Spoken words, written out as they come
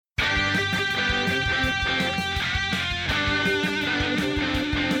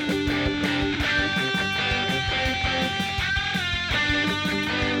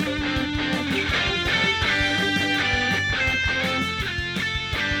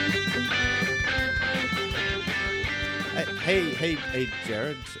Hey,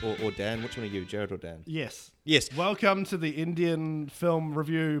 Jared or Dan. Which one are you, Jared or Dan? Yes. Yes. Welcome to the Indian Film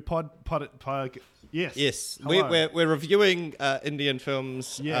Review pod. Yes. Yes. Hello. We're reviewing Indian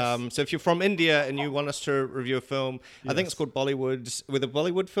films. Yes. So if you're from India and you want us to review a film, I think it's called Bollywood. With a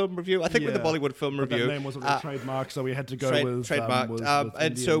Bollywood film review. I think with the Bollywood film But review. that name wasn't trademarked, so we had to go with trademarked. with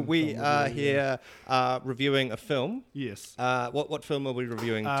And so Indian we Film are Review, here reviewing a film. Yes. What film are we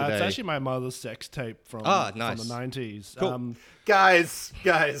reviewing today? It's actually my mother's sex tape from nice. from the 90s. Cool. Guys,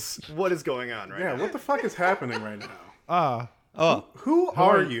 what is going on right now? Yeah, what the fuck is happening right now? Oh, Who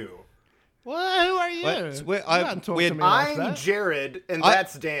are you? Well, who are you? Wait, You can't talk to me like I'm that. Jared, and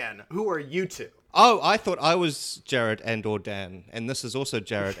that's Dan. Who are you two? I thought I was Jared and or Dan, and this is also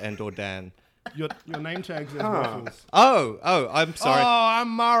Jared and or Dan. Your name tags as Waffles. Oh, I'm sorry. Oh, I'm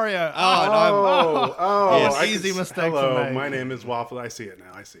Mario. Yes. I Easy can- mistake to Hello, make. my name is Waffle. I see it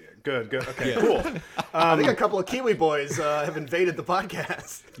now. I see it. Good. Okay, cool. I think a couple of Kiwi boys have invaded the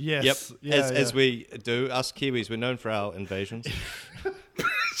podcast. Yes. Yep. Yeah, As we do, us Kiwis, we're known for our invasions.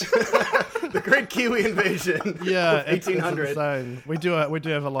 The Great Kiwi Invasion. Yeah, of it's 1800. insane. We do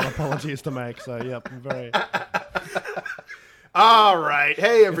have a lot of apologies to make. So yep, I'm very. All right,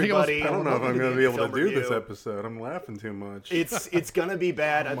 hey everybody. I don't know if I'm going to be able to Film do this review. episode. I'm laughing too much. It's gonna be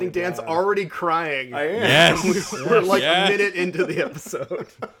bad. I think Dan's God. already crying. I am. Yes. We're like Yes. a minute into the episode.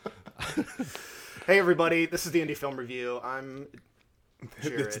 Hey everybody, this is the Indie Film Review. I'm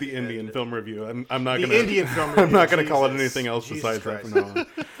Jared, It's the Indian and film review. I'm not The going to. Indian Film Review. I'm not going to call it Jesus. anything else Jesus besides that Christ. from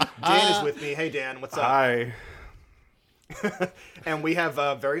now on. Dan is with me. Hey Dan, what's up? Hi. And we have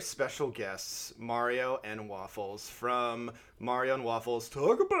very special guests, Mario and Waffles from Mario and Waffles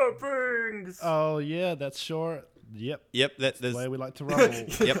Talk About Things. Oh yeah, that's short. Yep. Yep. The There's. way we like to rumble.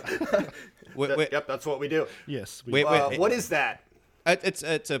 Yep. Yep, that's what we do. Yes. Wait. What is that? It's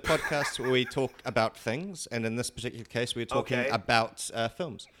a podcast where we talk about things, and in this particular case, we're talking Okay. about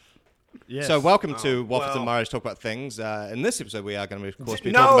films. Yes. So welcome to Waffles well- and Mario's Talk About Things. In this episode, we are going to, of course,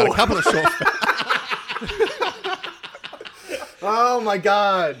 be No! talking about a couple of short films. Oh my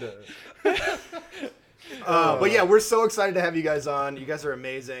god. But yeah, we're so excited to have you guys on. You guys are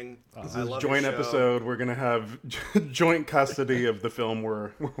amazing. I love Joint your show. episode. We're going to have joint custody of the film we're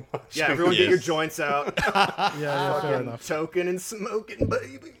watching. Yeah, everyone get your Yes. joints out. Yeah, fair Fucking enough. toking and smoking,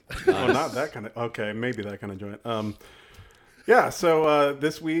 baby. Oh, not that kind of. Okay, maybe that kind of joint. Yeah. So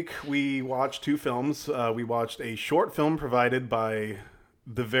this week we watched two films. We watched a short film provided by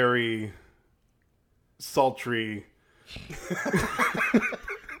the very sultry,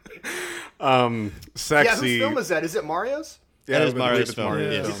 sexy. Yeah, whose film is that? Is it Mario's? Yeah, That is I believe Mario's it's film,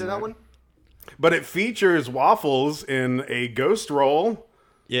 Mario's yes. Is it that one? But it features Waffles in a ghost role.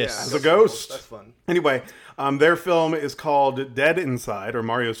 Yes. As a ghost. That's fun. Anyway, their film is called Dead Inside, or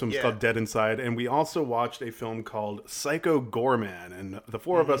Mario's film is Yeah. called Dead Inside, and we also watched a film called Psycho Gorman, and the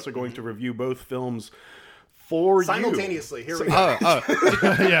four of us are going to review both films for Simultaneously. Here we go.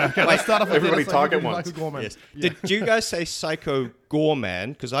 Yeah. Okay, let's start off with Everybody this, talk like at once. Michael Gorman. Yes. Did you guys say Psycho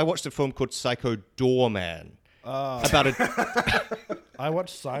Gorman? Because I watched a film called Psycho Doorman. About a. I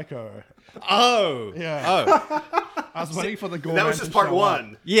watched Psycho. Oh. Yeah. Oh. I was waiting for the Gorman. That was just to part show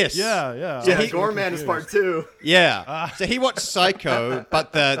one. Yes. Up. Yeah. Yeah, I was Gorman is confused. part two. Yeah. So he watched Psycho,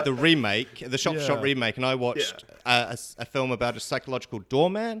 but the remake, the shot-for-shot Yeah. remake, and I watched a film about a psychological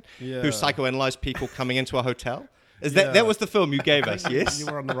doorman Yeah. who psychoanalyzed people coming into a hotel. Is Yeah. that was the film you gave us? Yes. You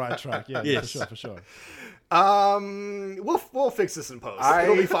were on the right track. Yeah. Yes. For sure. We'll fix this in post.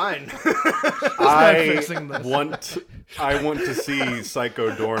 It'll be fine. fixing this. I want to see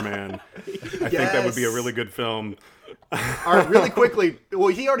Psycho Doorman. I think that would be a really good film. All right, really quickly. Well,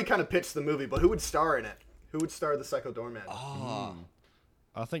 he already kind of pitched the movie, but who would star in it? Who would star the Psycho Doorman?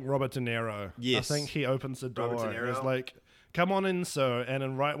 I think Robert De Niro. Yes. I think he opens the door. Robert De And it's Niro? like, come on in, sir. And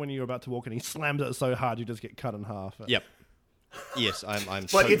then right when you're about to walk in, he slams it so hard you just get cut in half. Yep. Yes, I'm. But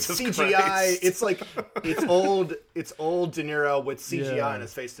so it's CGI. Christ. It's like it's old De Niro with CGI Yeah. on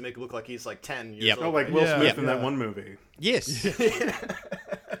his face to make it look like he's like 10 years Yep. old. Oh, like right? Will Yeah. Smith in Yeah. that one movie. Yes.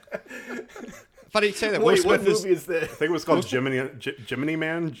 Funny you say that. Will Wait, what Smith is movie is this? I think it was called Jiminy Man. Jiminy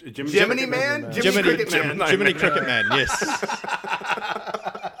Man? Jiminy Cricket Man? Jiminy Cricket Man. Yes.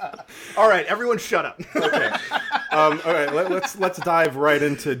 All right, everyone shut up. All right, let's dive right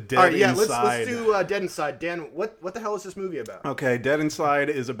into Dead All right, yeah, Inside. let's do Dead Inside. Dan, what the hell is this movie about? Okay, Dead Inside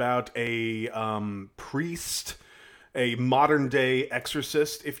is about a priest, a modern day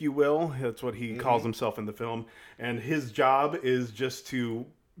exorcist, if you will. That's what he calls himself in the film. And his job is just to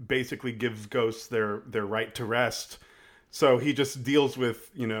basically give ghosts their right to rest. So he just deals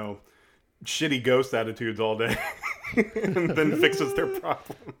with, shitty ghost attitudes all day and then fixes their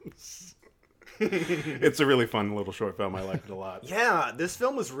problems. It's a really fun little short film. I liked it a lot. Yeah, this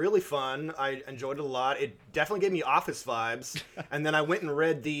film was really fun. I enjoyed it a lot. It definitely gave me Office vibes. And then I went and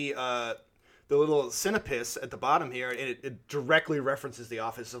read the little synopsis at the bottom here, and it directly references The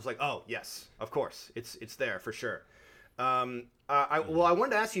Office. I was like, oh yes, of course, it's there for sure. I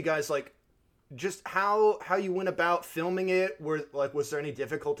wanted to ask you guys like, just how you went about filming it. Was there any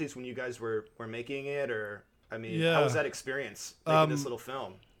difficulties when you guys were making it, or I mean, how was that experience making this little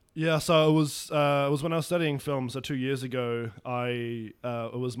film? Yeah, so it was when I was studying film. So 2 years ago,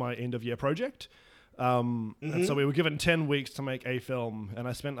 it was my end of year project, and so we were given 10 weeks to make a film, and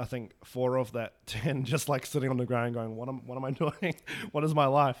I spent I think 4 of that 10 just like sitting on the ground going, what am I doing? What is my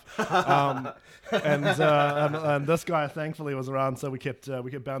life? And this guy thankfully was around, so we kept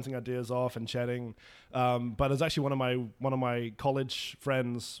bouncing ideas off and chatting. But it was actually one of my college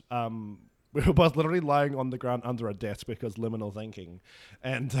friends. We were both literally lying on the ground under a desk because liminal thinking,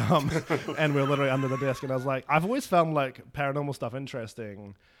 and and we were literally under the desk. And I was like, I've always found like paranormal stuff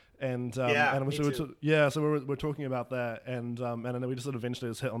interesting, and so we're talking about that, and then we just sort of eventually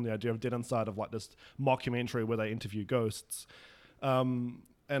just hit on the idea of Dead Inside, of like this mockumentary where they interview ghosts, I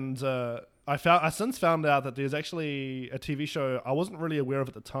since found out that there's actually a TV show I wasn't really aware of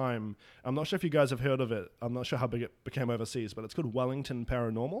at the time. I'm not sure if you guys have heard of it. I'm not sure how big it became overseas, but it's called Wellington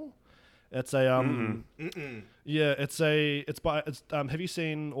Paranormal. It's a have you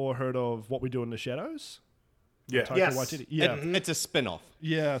seen or heard of What We Do in the Shadows? Yeah. Taika Yes. Waititi? Yeah. It's a spin-off.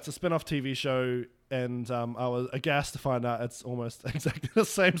 Yeah, it's a spin-off TV show, and I was aghast to find out it's almost exactly the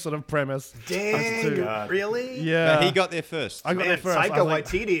same sort of premise. Dang, God. really? Yeah. He got there first. I got there Man, first. I Taika was like,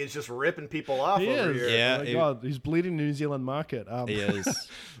 Waititi is just ripping people off he over is. here. Yeah. Oh my God, he's bleeding the New Zealand market. He is.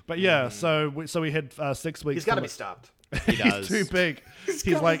 But yeah, so we had 6 weeks. He's got to be stopped. He does. He's too big. He's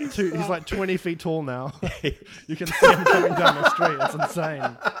like 20 feet tall now. You can see him coming down the street. It's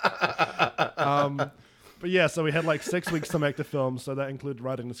insane. But yeah, so we had like 6 weeks to make the film. So that included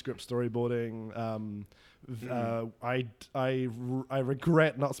writing the script, storyboarding. I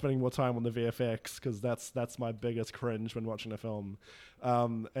regret not spending more time on the VFX because that's my biggest cringe when watching a film.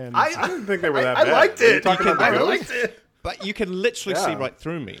 And I didn't think they were that I bad. liked Are you it. talking about the I ghost? liked it. But you can literally see Yeah. right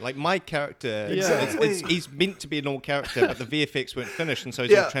through me. Like my character, Exactly. he's meant to be a normal character, but the VFX weren't finished, and so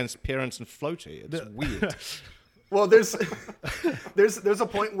he's Yeah. all transparent and floaty. It's weird. Well, there's a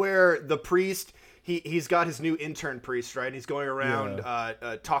point where the priest he's got his new intern priest, right? And he's going around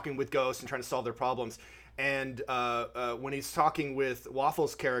talking with ghosts and trying to solve their problems. And when he's talking with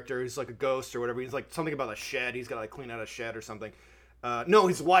Waffles' character, who's like a ghost or whatever, he's like something about a shed. He's got to like clean out a shed or something. No,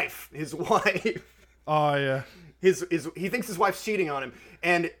 his wife. oh yeah. He thinks his wife's cheating on him,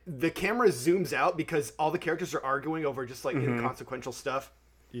 and the camera zooms out because all the characters are arguing over just like inconsequential stuff.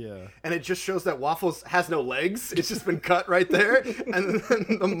 Yeah. And it just shows that Waffles has no legs. It's just been cut right there. And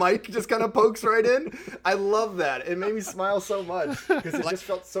then the mic just kind of pokes right in. I love that. It made me smile so much because it just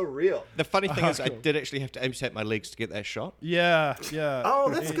felt so real. The funny thing is, I did actually have to amputate my legs to get that shot. Yeah. Yeah. Oh,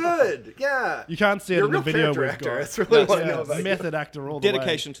 that's good. Yeah. You can't see it You're a in the real video character we've actor. got. That's really what I Yeah, know about you. method actor all the way.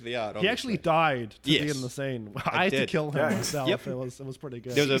 Dedication to the art. He actually obviously. died to be Yes. in the scene. I had to did. kill him Yeah. myself. Yep. It was pretty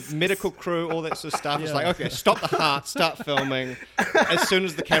good. There was a medical crew, all that sort of stuff. It's Yeah. like, okay, stop the heart, start filming. As soon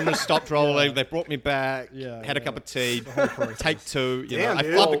as the cameras stopped rolling, they brought me back, Yeah, had a yeah. cup of tea, take 2. You Damn, know, I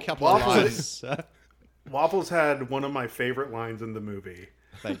dude. flubbed a couple of Waffles- lines. Waffles had one of my favorite lines in the movie.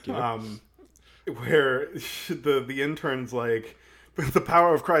 Thank you. Where the intern's like, "The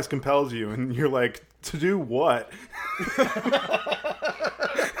power of Christ compels you," and you're like, "To do what?"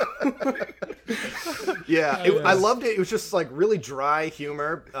 Yeah, I loved it. It was just like really dry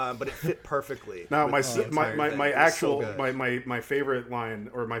humor, but it fit perfectly. Now with my the entire my thing. my It was actual so good. my favorite line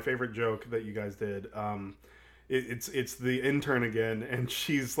or my favorite joke that you guys did. It's the intern again, and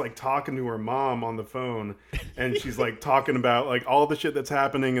she's like talking to her mom on the phone, and she's like talking about like all the shit that's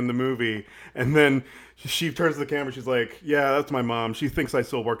happening in the movie, and then she turns to the camera, she's like, "Yeah, that's my mom. She thinks I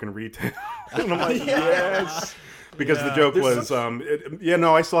still work in retail," and I'm like, "Yes," because the joke was,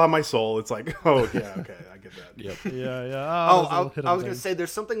 no, I still have my soul. It's like, oh yeah, okay, I get that. Yep. Yeah. Oh, those little hidden I was going to things. say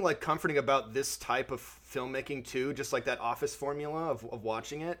there's something like comforting about this type of filmmaking too, just like that Office formula of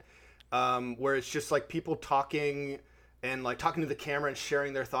watching it, where it's just like people talking and like talking to the camera and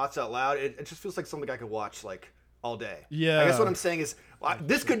sharing their thoughts out loud. It just feels like something I could watch like all day. Yeah. I guess what I'm saying is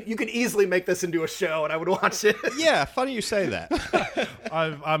you could easily make this into a show and I would watch it. Yeah, funny you say that.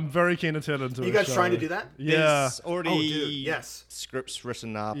 I'm very keen to turn it into You a guys show. trying to do that? Yeah. There's already Oh, dude, yes. scripts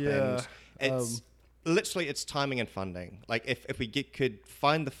written up, Yeah, and it's literally it's timing and funding. Like if we could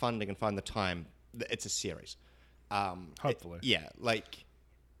find the funding and find the time, it's a series. Hopefully. yeah, like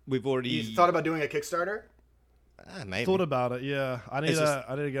we've already You thought about doing a Kickstarter? Maybe. Thought about it. Yeah, I need It's just-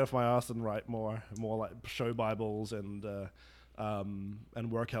 I need to get off my ass and write more like show bibles and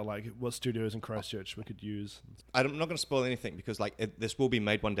work out like what studios in Christchurch we could use. I'm not going to spoil anything because this will be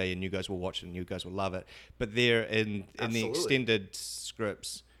made one day and you guys will watch it and you guys will love it. But there in the Absolutely. extended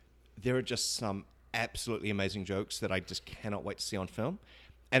scripts, there are just some absolutely amazing jokes that I just cannot wait to see on film.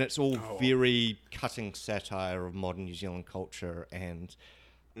 And it's all very cutting satire of modern New Zealand culture and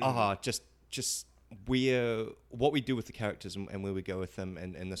just what we do with the characters and where we go with them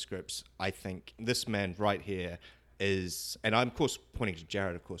in the scripts. I think this man right here is, and I'm of course pointing to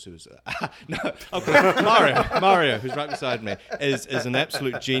Jared, of course, who's Mario, who's right beside me, is an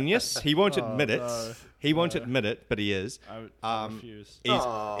absolute genius. He won't admit it. no. He won't admit it, but he is. I refuse.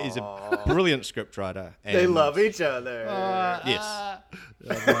 He's a brilliant scriptwriter. They and- love each other. Yes.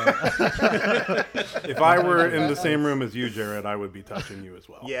 If I were in the same room as you, Jared, I would be touching you as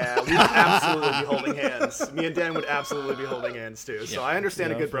well. Yeah, we would absolutely be holding hands. Me and Dan would absolutely be holding hands too. So I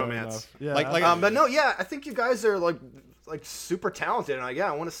understand a good fair bromance. enough. Yeah, Like- But no, yeah, I think you guys are like super talented, and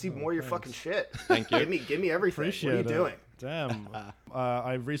I want to see more of your fucking shit. Thank you. Give me everything. appreciate what are it. you doing? Damn.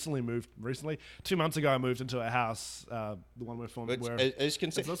 I recently moved. 2 months ago, I moved into a house. The one we're filming. Which, Where as you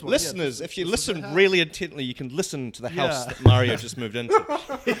can see, It's this one, listeners, yeah, if you this is the listen house. really intently, you can listen to the house Yeah. that Mario just moved into.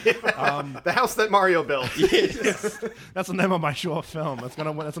 The house that Mario built. that's the name of my short film. It's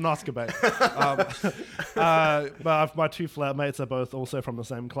gonna win. It's an Oscar bait. But my two flatmates are both also from the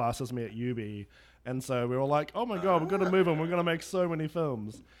same class as me at UB. And so we were like, oh my God, we're going to move and we're going to make so many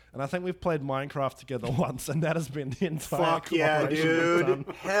films. And I think we've played Minecraft together once, and that has been the entire Fuck yeah, cooperation we've dude.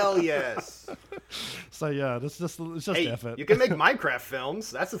 done. Hell yes. So yeah, it's just Hey, effort. you can make Minecraft films.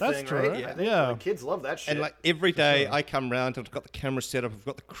 That's a That's thing, true. right? I think Yeah. the kids love that shit. And like every day, I come round and I've got the camera set up, I've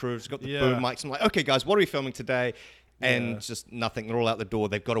got the crew, I've got the Yeah. boom mics. I'm like, okay, guys, what are we filming today? And Yeah. just nothing. They're all out the door.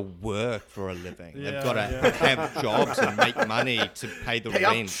 They've got to work for a living. They've Yeah, got to yeah. have jobs and make money to pay the Pay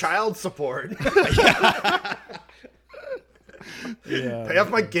off rent. child support. Yeah. Pay off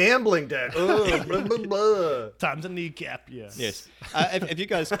my gambling debt. Ugh, blah, blah, blah. Time to kneecap, yes. Yes. If you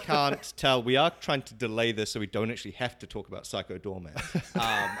guys can't tell, we are trying to delay this so we don't actually have to talk about Psycho Doorman.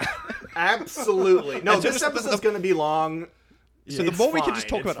 Absolutely. No, And this just- episode's going to be long. So the It's more we can fine, just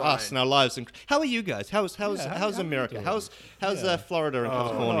talk it's about us fine. and our lives, and how are you guys? How's how America? you doing? How's Florida and Oh,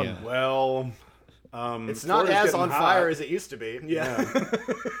 California? Well, It's not Florida's as getting on hot. fire as it used to be. Yeah.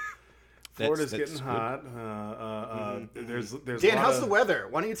 Florida's That's getting good. hot. There's Dan, a lot how's of, the weather?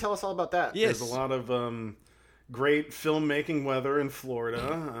 Why don't you tell us all about that? Yes. There's a lot of great filmmaking weather in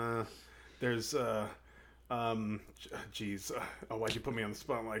Florida. There's geez, why'd you put me on the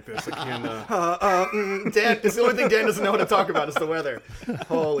spot like this? I can't. Dan, it's the only thing Dan doesn't know how to talk about is the weather.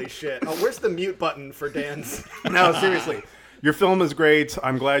 Holy shit. Oh, where's the mute button for Dan's? No, seriously. Your film is great.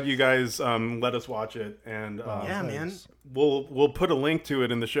 I'm glad you guys let us watch it, and Yeah, man. we'll put a link to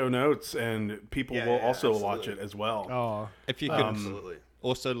it in the show notes, and people Yeah, will yeah, also absolutely. watch it as well. Oh, If you could Absolutely.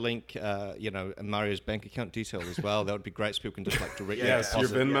 also link, Mario's bank account details as well, that would be great. So people can just like directly Yes, your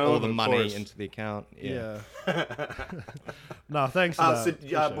deposit Venmo, all the of money course. into the account. Yeah. no, thanks for that.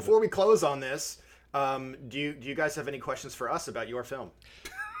 Appreciate it. Before we close on this, do you guys have any questions for us about your film?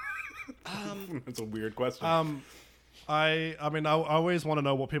 That's a weird question. I mean, I always want to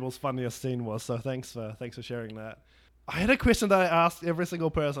know what people's funniest scene was. So thanks for sharing that. I had a question that I asked every single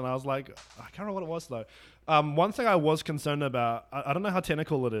person. I was like, I can't remember what it was though. One thing I was concerned about, I don't know how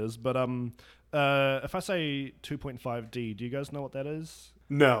technical it is, but if I say 2.5D, do you guys know what that is?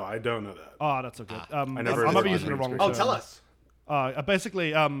 No, I don't know that. Oh, that's okay. I never I might be heard using the of wrong green term. Oh, tell us.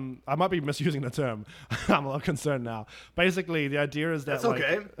 Basically, I might be misusing the term. I'm a little concerned now. Basically, the idea is that That's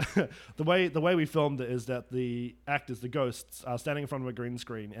okay. the way we filmed it is that the actors, the ghosts, are standing in front of a green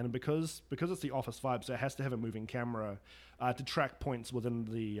screen, and because it's the office vibe, so it has to have a moving camera to track points within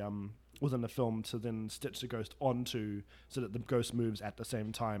the film to then stitch the ghost onto, so that the ghost moves at the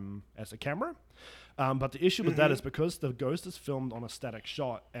same time as the camera. But the issue with that is because the ghost is filmed on a static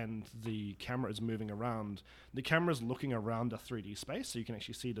shot and the camera is moving around, the camera is looking around a 3D space, so you can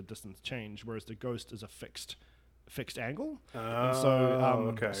actually see the distance change, whereas the ghost is a fixed angle. And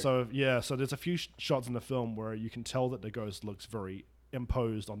okay. So there's a few shots in the film where you can tell that the ghost looks very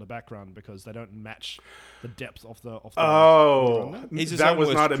imposed on the background because they don't match the depth of the Oh, He's his that own was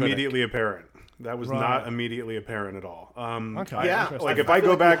worst not critic. immediately apparent. That was Right. not immediately apparent at all. Okay. Yeah. interesting. Like if I I feel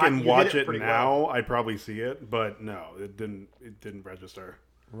go like back you and hit watch it it pretty now, I'd probably see it, but no, it didn't register.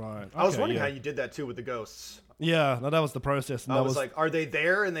 Right. I was Okay, wondering yeah. how you did that too with the ghosts. Yeah, no, that was the process. And I that was like, are they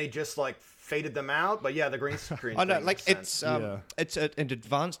there and they just like faded them out. But yeah, the green screen. I know, thing like makes sense. it's an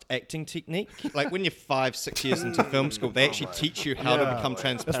advanced acting technique. Like when you're 5-6 years into film school, they actually teach you how to become That's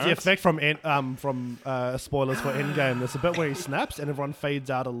transparent. the effect from spoilers for Endgame. There's a bit where he snaps and everyone fades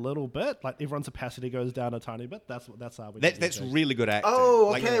out a little bit. Like everyone's opacity goes down a tiny bit. That's how we. That's really good acting. Oh,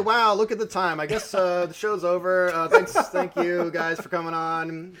 Like, okay. Wow, look at the time. I guess the show's over. Thank you guys for coming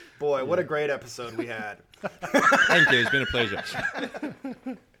on. Boy, what a great episode we had. Thank you. It's been a pleasure.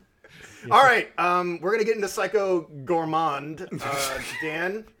 All right, we're gonna get into Psycho Gourmand.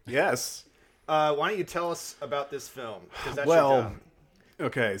 Dan, Yes. why don't you tell us about this film? 'Cause that's your Well, job.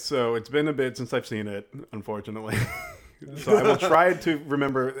 okay, so it's been a bit since I've seen it, unfortunately. So I will try to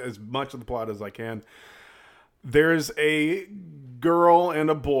remember as much of the plot as I can. There's a girl and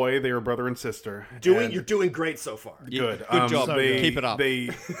a boy. They are brother and sister. and- You're doing great so far. Good. Good job. They, Keep it up. They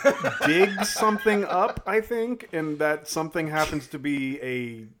dig something up, I think, and that something happens to be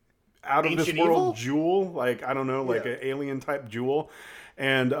a out of this Ancient world evil? jewel, like I don't know, like Yeah. an alien type jewel,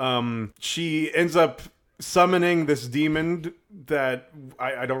 and she ends up summoning this demon that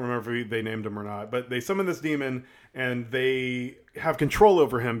I don't remember if they named him or not, but they summon this demon and they have control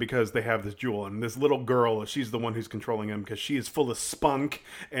over him because they have this jewel. And this little girl, she's the one who's controlling him because she is full of spunk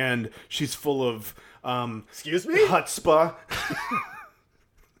and she's full of Excuse me? chutzpah.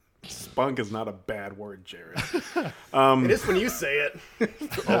 Spunk is not a bad word, Jared. It is when you say it.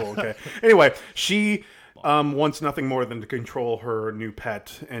 Oh, okay. Anyway, she wants nothing more than to control her new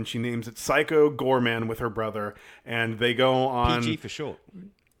pet, and she names it Psycho Goreman with her brother, and they go on... PG for short.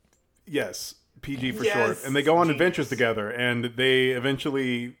 Yes, PG for Yes, short. And they go on genius. adventures together, and they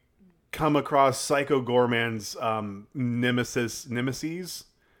eventually come across Psycho Goreman's nemesis. Yeah. Nemesis.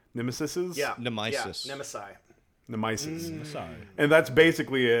 Yeah, Nemesis. Nemesis. Sorry. And that's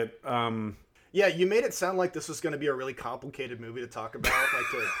basically it. Yeah, you made it sound like this was going to be a really complicated movie to talk about, like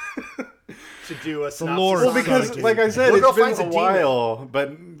to do a synopsis. lore on. Well, because, Sorry, like I said, Little girl it's been finds a a demon. while.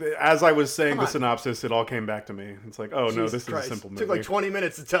 But as I was saying Come the on. synopsis, it all came back to me. It's like, oh no, Jesus this Christ. is a simple movie. Took like 20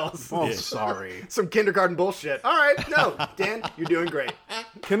 minutes to tell us. Oh, sorry. Some kindergarten bullshit. All right, no, Dan, you're doing great.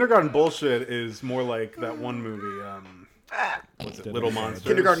 Kindergarten Bullshit is more like that one movie. What's it? Little Monsters.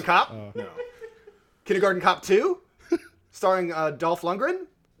 Kindergarten Cop. No. Kindergarten Cop 2, starring Dolph Lundgren.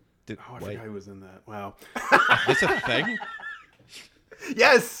 Oh, I forgot who was in that. Wow. That's a thing?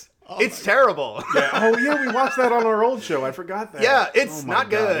 Yes, it's terrible. Yeah. Oh yeah, we watched that on our old show. I forgot that. Yeah, it's Oh my not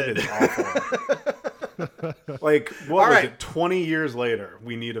God, good. It is awful. Like what All was right. it? 20 years later,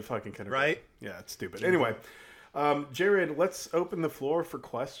 we need a fucking kindergarten. Right? Yeah, it's stupid. Anyway, Jared, let's open the floor for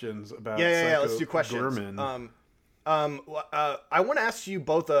questions about. Yeah. Psycho Let's do questions. Goreman. I want to ask you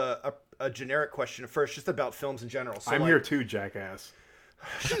both a generic question first, just about films in general. So I'm like, here too, jackass.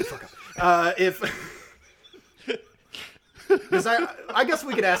 If because I guess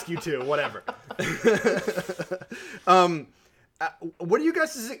we could ask you too. Whatever. What do you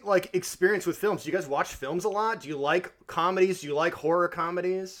guys like experience with films? Do you guys watch films a lot? Do you like comedies? Do you like horror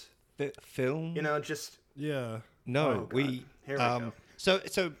comedies? The film? You know, just Yeah. No, we. Here we go. So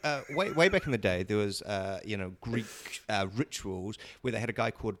way back in the day, there was Greek rituals where they had a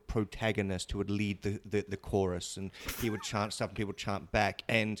guy called protagonist who would lead the chorus, and he would chant stuff, and people would chant back.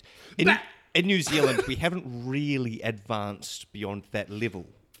 And in New Zealand, we haven't really advanced beyond that level.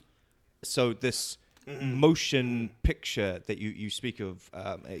 So this motion picture that you speak of,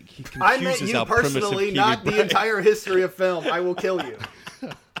 he confuses I meant you our primitive personally, Kiwi not the brain. entire history of film. I will kill you.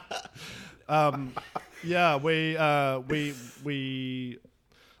 Yeah, we I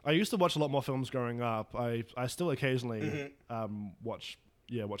used to watch a lot more films growing up. I still occasionally watch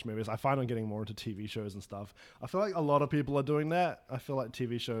movies. I find I'm getting more into TV shows and stuff. I feel like a lot of people are doing that. I feel like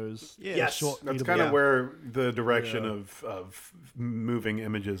TV shows, Yes. short, That's eatable- kind of Yeah. where the direction of moving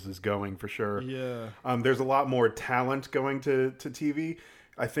images is going for sure. Yeah. There's a lot more talent going to TV.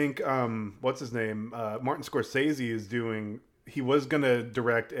 I think what's his name? Martin Scorsese is doing. He was going to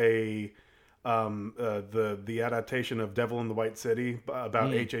direct the adaptation of Devil in the White City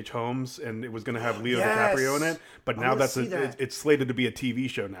about H.H. Holmes, and it was going to have Leo Yes. DiCaprio in it. But now wanna that's see that. it's slated to be a TV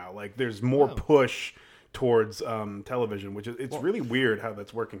show now. Like there's more push towards television, which is it's really weird how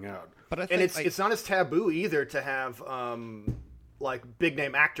that's working out. But I think And like, it's not as taboo either to have like big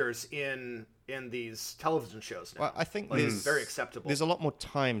name actors in these television shows now. Well, I think Like, there's it's very acceptable. There's a lot more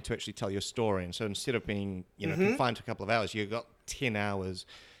time to actually tell your story, and so instead of being Mm-hmm. confined to a couple of hours, you've got 10 hours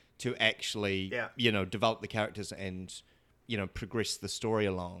to actually develop the characters and progress the story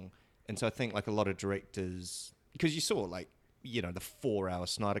along. And so I think like a lot of directors, because you saw like the 4-hour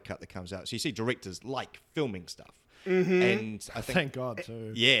Snyder cut that comes out, so you see directors like filming stuff, Mm-hmm. and I think Thank God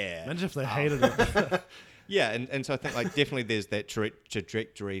too. yeah. Imagine if they hated it. Yeah, and so I think like definitely there's that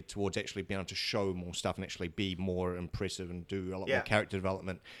trajectory towards actually being able to show more stuff and actually be more impressive and do a lot more character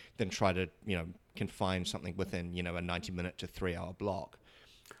development than try to confine something within a 90-minute to 3-hour block.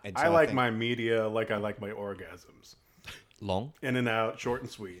 And so I like my media like I like my orgasms. long, In and out, short and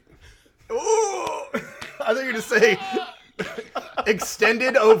sweet. Ooh, I think you're to say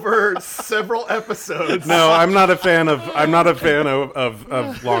extended over several episodes. No, I'm not a fan of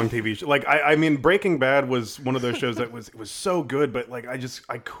long TV shows. Like I mean, Breaking Bad was one of those shows that was so good, but like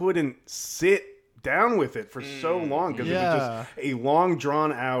I couldn't sit down with it for so long because it was just a long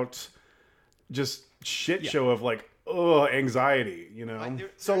drawn out, just shit show of like anxiety.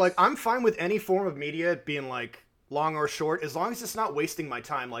 So like I'm fine with any form of media being like long or short as long as it's not wasting my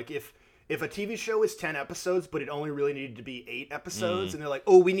time. Like if a TV show is 10 episodes, but it only really needed to be 8 episodes, and they're like,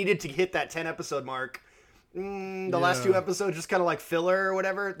 oh, we needed to hit that 10 episode mark. The last 2 episodes just kind of like filler or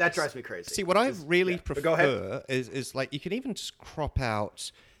whatever. That drives me crazy. See, what I really prefer go ahead. is like you can even just crop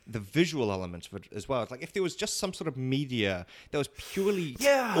out the visual element of it as well. It's like if there was just some sort of media that was purely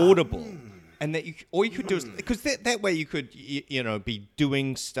audible. And that all you could do is because that way you could be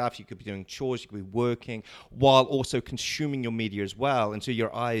doing stuff, you could be doing chores, you could be working while also consuming your media as well, and so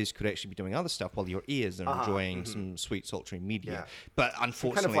your eyes could actually be doing other stuff while your ears are enjoying some sweet sultry media. Yeah. But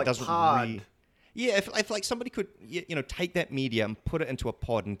unfortunately, kind of like it doesn't really. Yeah, if like somebody could take that media and put it into a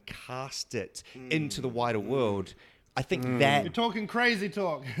pod and cast it into the wider world. I think that you're talking crazy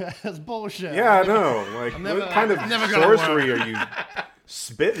talk. That's bullshit. Yeah, I know. Like, what kind of sorcery are you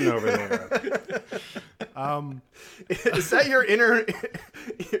spitting over there? Is that your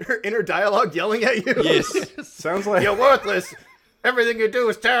inner dialogue yelling at you? yes, Sounds like You're worthless. Everything you do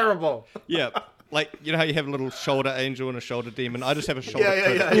is terrible. yeah. Like, how you have a little shoulder angel and a shoulder demon. I just have a shoulder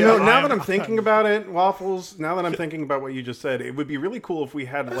critic. Yeah. now that I'm thinking about it, Waffles, now that I'm thinking about what you just said, it would be really cool if we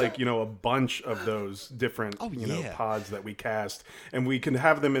had like, a bunch of those different, pods that we cast, and we can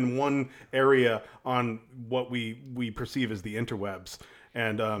have them in one area on what we perceive as the interwebs.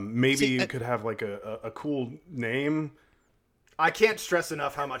 And maybe you could have like a cool name. I can't stress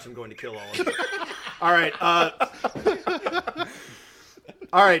enough how much I'm going to kill all of you. All right.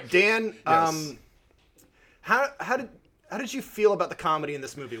 All right, Dan. Yes. How did you feel about the comedy in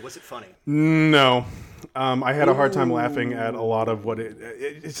this movie? Was it funny? No, I had a hard time laughing at a lot of what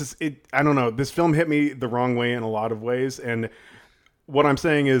it's just. I don't know. This film hit me the wrong way in a lot of ways, and what I'm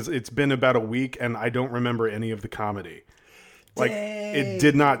saying is, it's been about a week, and I don't remember any of the comedy. Like, it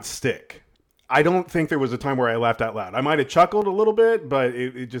did not stick. I don't think there was a time where I laughed out loud. I might have chuckled a little bit, but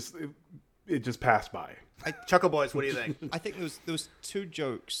it just passed by. Chuckle Boys, what do you think? I think there was 2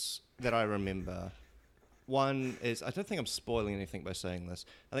 jokes that I remember. One is, I don't think I'm spoiling anything by saying this.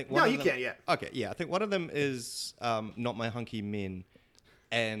 I think one No, of you them, can't, yeah. Okay, yeah. I think one of them is Not My Hunky Men,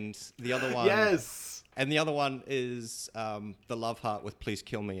 and the other one Yes. and the other one is The Love Heart with Please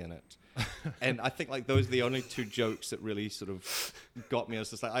Kill Me in it. And I think like those are the only 2 jokes that really sort of got me. I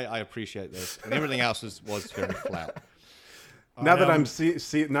was just like, I appreciate this, and everything else was very flat. Now that I'm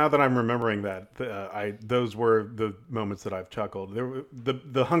now that I'm remembering that, those were the moments that I've chuckled. There were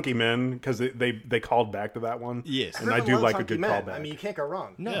the hunky men, because they called back to that one. Yes. and I do like a good callback. I mean, you can't go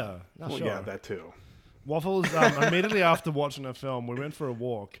wrong. Yeah. Well, Sure. yeah, that too. Waffles, immediately after watching a film, we went for a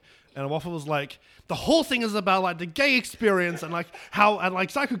walk, and Waffle was like, the whole thing is about like the gay experience and like how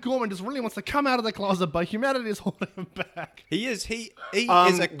Psycho Gorman just really wants to come out of the closet, but humanity is holding him back. He is a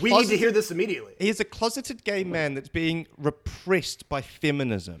we need to hear this immediately. He is a closeted gay man that's being repressed by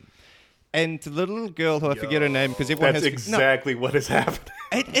feminism. And the little girl, who I forget her name, because everyone That's has... exactly what has happened.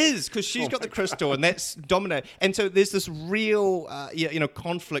 It is, because she's got the crystal, and that's dominant. And so there's this real,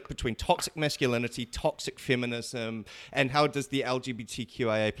 conflict between toxic masculinity, toxic feminism, and how does the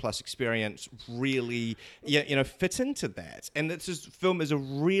LGBTQIA plus experience really, fit into that? And this film is a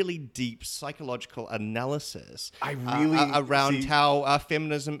really deep psychological analysis around how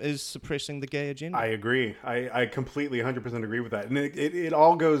feminism is suppressing the gay agenda. I agree. I completely 100% agree with that. And it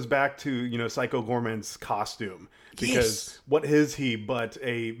all goes back to, Psycho Gorman's costume. Because what is he but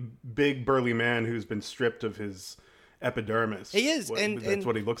a big burly man who's been stripped of his epidermis? He is, and that's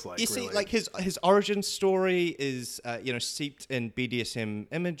what he looks like. You see, like his origin story is steeped in BDSM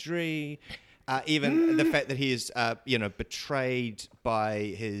imagery. Even the fact that he is betrayed by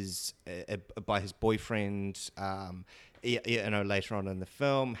his boyfriend. Later on in the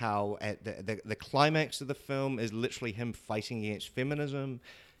film, how at the climax of the film is literally him fighting against feminism,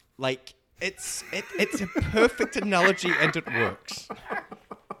 like. It's a perfect analogy, and it works.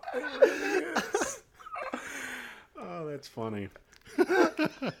 Oh, that's funny.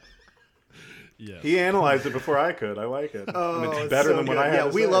 Yeah. He analyzed it before I could. I like it. Oh, and it's better than what I had. Yeah, to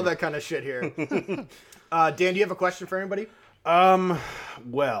we say. love that kind of shit here. Dan, do you have a question for anybody?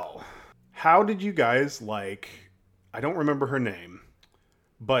 Well, how did you guys like? I don't remember her name,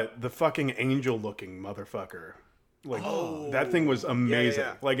 but the fucking angel-looking motherfucker. Like that thing was amazing.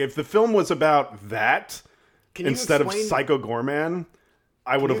 Yeah. Like if the film was about that instead of explain- Psycho Gorman,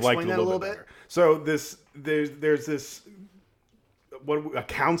 I would have you liked it explain a that little bit better. So there's this a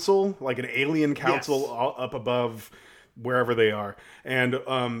council, like an alien council, Yes. all up above wherever they are, and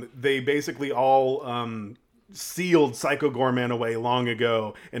they basically all sealed Psycho Gorman away long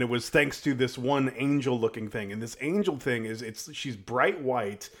ago, and it was thanks to this one angel-looking thing. And this angel thing she's bright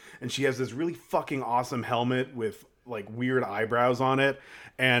white, and she has this really fucking awesome helmet with like weird eyebrows on it,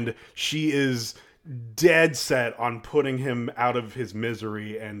 and she is dead set on putting him out of his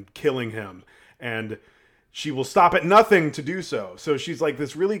misery and killing him, and she will stop at nothing to do so. So she's like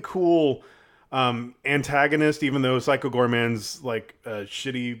this really cool antagonist, even though Psycho Gorman's like a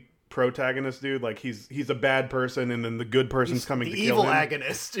shitty protagonist dude. Like he's a bad person, and then the good person's coming The to kill evil him.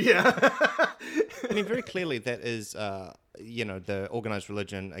 agonist. Yeah. I mean, very clearly that is, the organized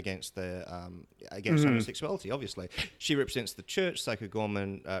religion against the against homosexuality. Obviously, she represents the church. Psycho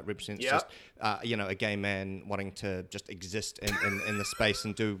Gorman represents Yep. just a gay man wanting to just exist in the space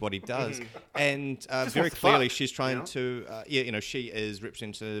and do what he does. And very wants to clearly, fuck, she's trying to, she is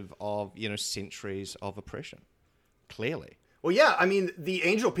representative of centuries of oppression. Clearly. Well, yeah, I mean, the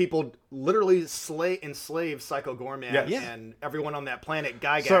angel people literally enslave Psycho Gorman Yes. Yeah. and everyone on that planet,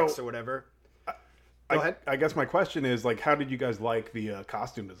 Gygax So- or whatever. Go ahead. I guess my question is, like, how did you guys like the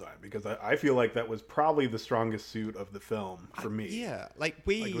costume design? Because I feel like that was probably the strongest suit of the film for me. Yeah, like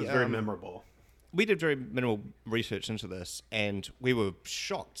Like, it was very memorable. we did very minimal research into this, and we were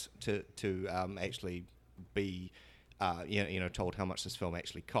shocked to actually be told how much this film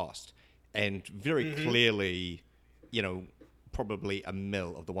actually cost, and very clearly, probably a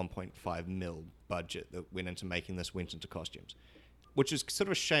mil of the 1.5 mil budget that went into making this went into costumes, which is sort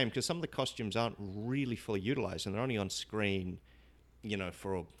of a shame because some of the costumes aren't really fully utilized, and they're only on screen,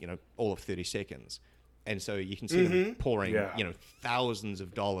 for all of 30 seconds. And so you can see them pouring, Yeah. thousands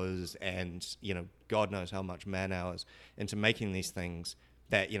of dollars and, God knows how much man hours into making these things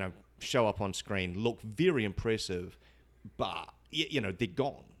that, show up on screen, look very impressive, but, they're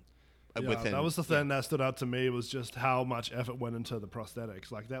gone. Yeah, that was the thing that stood out to me, was just how much effort went into the prosthetics.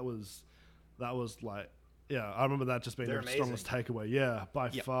 Like that was like, yeah, I remember that just being They're the strongest amazing. takeaway. Yeah, by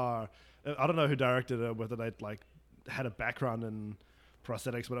far. I don't know who directed it, whether they like had a background in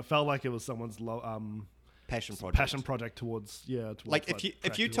prosthetics, but it felt like it was someone's Passion project. passion project towards Like if you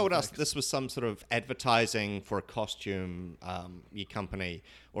practical told us effects. this was some sort of advertising for a costume company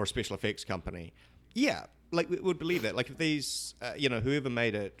or a special effects company, yeah, like we would believe that. Like if these, whoever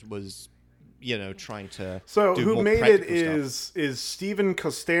made it was, trying to So do who more made it practical stuff. is Steven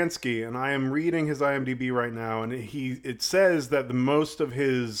Kostansky, and I am reading his IMDb right now, and it says that the most of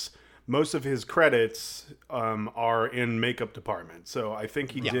his credits are in makeup department. So I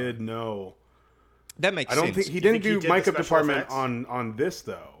think he did know. That makes I don't sense. think he didn't think he do did the makeup special department effects? on this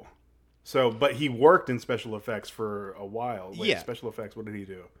though. So, but he worked in special effects for a while. Wait, Yeah. special effects. What did he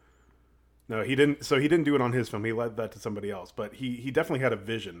do? No, he didn't. So he didn't do it on his film. He led that to somebody else. But he definitely had a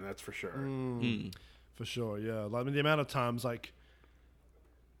vision. That's for sure. For sure, yeah. Like, I mean, the amount of times, like,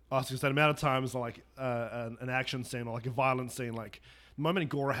 I was gonna say, the amount of times, like, an action scene or like a violent scene, like, the moment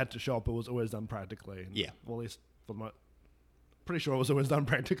Gora had to show up, it was always done practically. Yeah. Well, at least for the pretty sure it was always done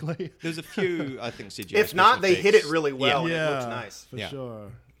practically. There's a few, I think, CGI. If not, special they hit it effects. really well. Yeah. And it looks nice. For Yeah.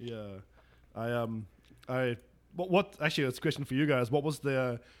 sure. Yeah. What actually, it's a question for you guys. What was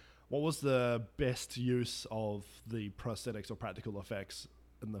the best use of the prosthetics or practical effects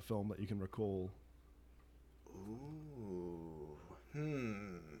in the film that you can recall?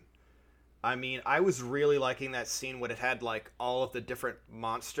 I mean, I was really liking that scene when it had like all of the different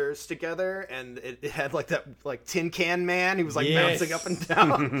monsters together, and it had like that like tin can man. He was like Yes. bouncing up and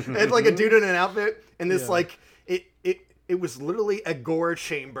down. It had like a dude in an outfit, and this like it was literally a gore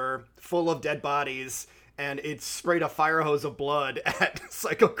chamber full of dead bodies, and it sprayed a fire hose of blood at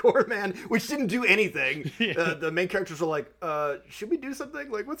Psycho Gorman, which didn't do anything. The main characters were like, "Should we do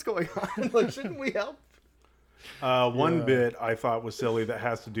something? Like, what's going on? Like, shouldn't we help?" One bit I thought was silly that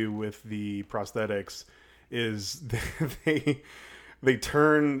has to do with the prosthetics is they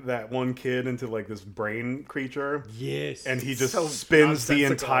turn that one kid into like this brain creature. Yes. And he just So spins the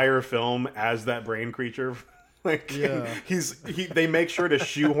nonsensical. entire film as that brain creature. Like Yeah. they make sure to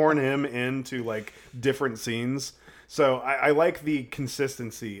shoehorn him into like different scenes. So I like the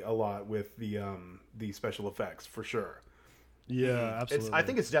consistency a lot with the special effects for sure. Yeah, absolutely. I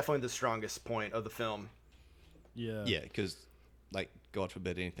think it's definitely the strongest point of the film. Yeah. Yeah, because, like, God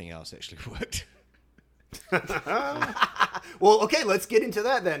forbid anything else actually worked. Well, okay, let's get into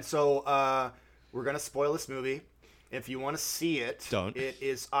that then. So we're gonna spoil this movie. If you want to see it, Don't. It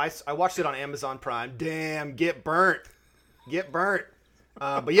is I watched it on Amazon Prime. Damn, get burnt.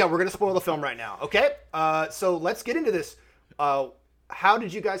 But yeah, we're gonna spoil the film right now. Okay, so let's get into this. How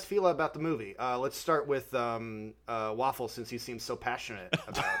did you guys feel about the movie? Let's start with Waffle, since he seems so passionate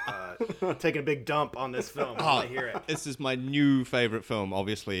about taking a big dump on this film. I want to hear it. This is my new favorite film.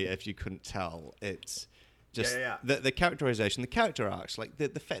 Obviously, if you couldn't tell, it's just the characterization, the character arcs, like the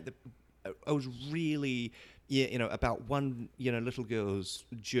fact that I was really, about one little girl's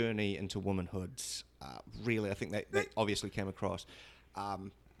journey into womanhood. Really, I think that obviously came across.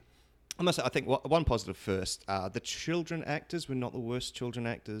 I must say, I think one positive first. The children actors were not the worst children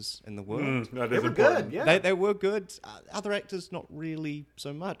actors in the world. They were good, yeah. They were good. Other actors, not really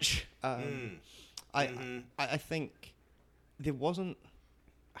so much. I think there was a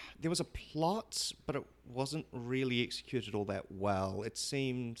plot, but it wasn't really executed all that well. It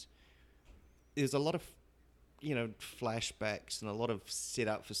seemed there's a lot of flashbacks and a lot of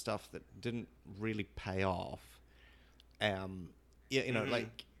setup for stuff that didn't really pay off.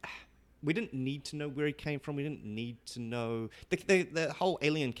 Like we didn't need to know where he came from. We didn't need to know the whole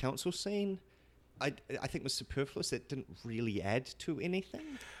alien council scene. I think was superfluous. It didn't really add to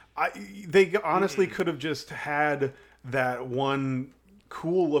anything. They honestly could have just had that one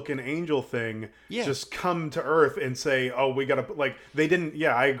cool looking angel thing just come to Earth and say, "Oh, we gotta," like they didn't.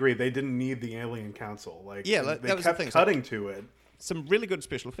 Yeah, I agree. They didn't need the alien council. Like they kept cutting to it. Some really good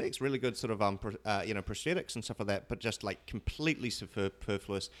special effects, really good sort of prosthetics and stuff like that, but just like completely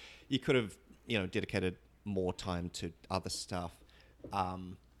superfluous. You could have dedicated more time to other stuff.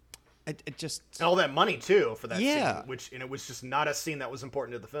 It just and all that money too for that scene, it was just not a scene that was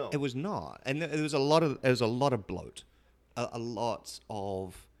important to the film. It was not, and there was a lot of bloat, a lot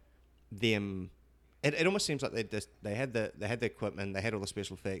of them. It almost seems like they had the equipment, they had all the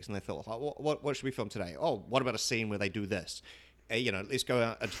special effects, and they thought, what should we film today? Oh, what about a scene where they do this? Let's go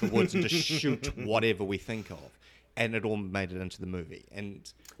out into the woods and just shoot whatever we think of. And it all made it into the movie. And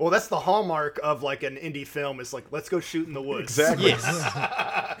well, that's the hallmark of like an indie film. Is like, let's go shoot in the woods. Exactly. Yes.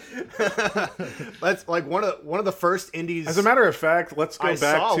 That's like one of the first indies. As a matter of fact, let's go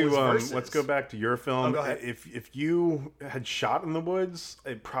back to your film. Oh, go ahead. If you had shot in the woods,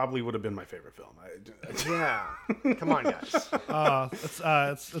 it probably would have been my favorite film. Yeah. Come on, guys.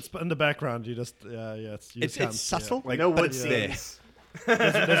 It's in the background. You just it's subtle. Like no wood scenes.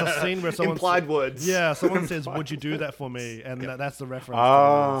 There's a scene where someone implied woods. Yeah, someone says, "Would you do that for me?" And that's the reference.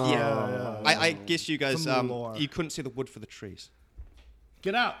 Oh. Yeah. I guess you guys you couldn't see the wood for the trees.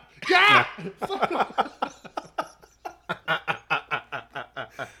 Get out! Get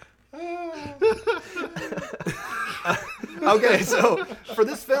Okay, so for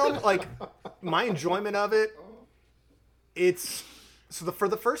this film, like my enjoyment of it, for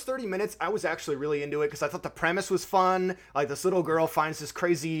the first 30 minutes, I was actually really into it because I thought the premise was fun. Like this little girl finds this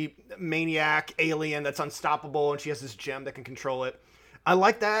crazy maniac alien that's unstoppable, and she has this gem that can control it. I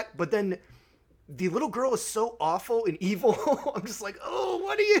like that, but then the little girl is so awful and evil. I'm just like, oh,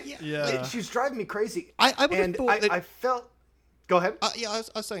 what are you? Yeah. She's driving me crazy. I would have thought that... I felt. Go ahead. I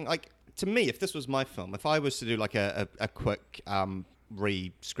was saying, like, to me, if this was my film, if I was to do like a quick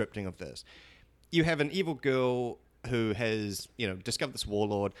re-scripting of this, you have an evil girl who has, discovered this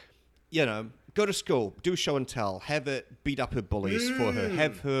warlord, go to school, do show and tell, have it beat up her bullies for her,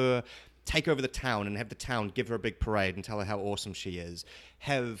 have her take over the town and have the town give her a big parade and tell her how awesome she is,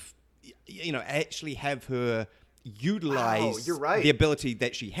 actually have her utilize the ability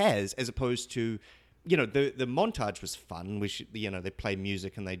that she has, as opposed to, the montage was fun. They play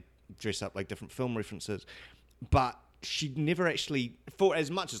music and they dress up like different film references, but she never actually, for as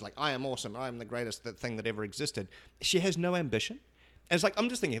much as like, I am awesome, I am the greatest thing that ever existed, she has no ambition. And it's like, I'm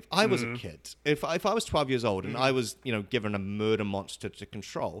just thinking, if I was a kid, if I was 12 years old and I was, given a murder monster to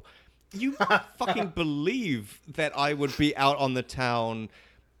control, you fucking believe that I would be out on the town,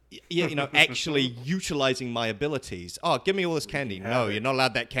 actually utilizing my abilities. Oh, give me all this candy. No, you're not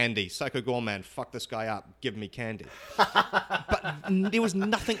allowed that candy. Psycho Gorman, fuck this guy up. Give me candy. But there was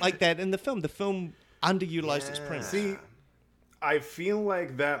nothing like that in the film. The film underutilized its premise. See, I feel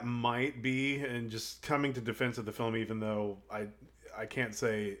like that might be, and just coming to defense of the film, even though I can't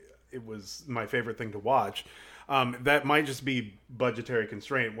say it was my favorite thing to watch, that might just be budgetary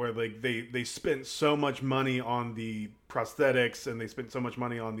constraint, where like they spent so much money on the prosthetics and they spent so much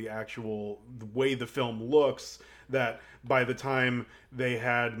money on the way the film looks, that by the time they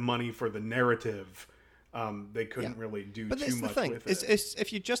had money for the narrative, they couldn't really do too much with it. Is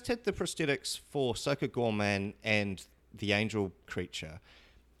if you just had the prosthetics for Psycho Gorman and the angel creature,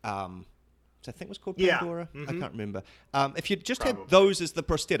 which I think was called Yeah. Pandora. I can't remember. If you just Probably. had those as the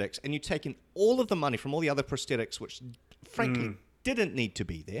prosthetics and you'd taken all of the money from all the other prosthetics, which frankly didn't need to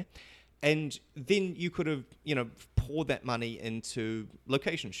be there, and then you could have, poured that money into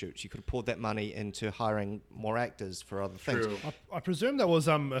location shoots. You could have poured that money into hiring more actors for other things. True. I presume that was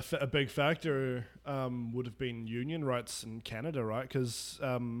a big factor. Would have been union rights in Canada, right? Because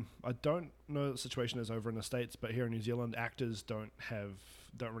I don't know what the situation is over in the States, but here in New Zealand, actors don't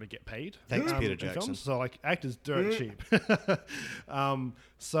really get paid. Thanks, Peter in Jackson. films. So like actors dirt cheap.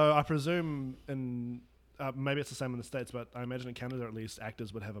 So I presume in maybe it's the same in the States, but I imagine in Canada at least,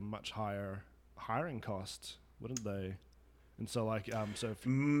 actors would have a much higher hiring cost, wouldn't they? And so like so if I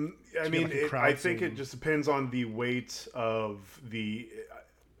get, mean, like, a crowd I think scene. it just depends on the weight of the.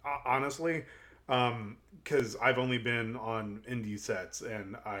 Honestly, because I've only been on indie sets,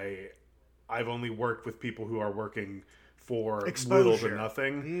 and I've only worked with people who are working for little to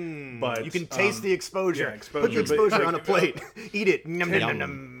nothing. But You can taste the exposure. yeah, exposure, Put the but, exposure like, on a plate. Eat it. Nom, nom,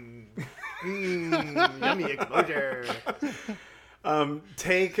 nom, Yum. nom. Yummy exposure.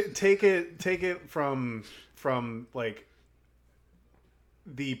 Take it from like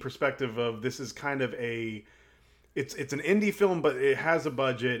the perspective of this is kind of it's an indie film, but it has a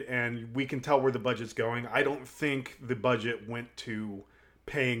budget, and we can tell where the budget's going. I don't think the budget went to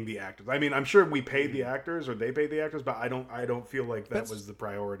paying the actors. I mean, I'm sure we paid the actors or they paid the actors, but I don't feel like that was the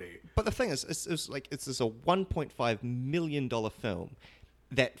priority. But the thing is, it's this a $1.5 million film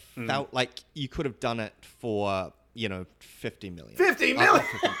that felt like you could have done it for, $50 million. 50 not million?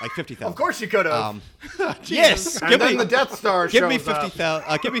 50, like 50,000. Of course you could have. Yes. And then the Death Star Give me shows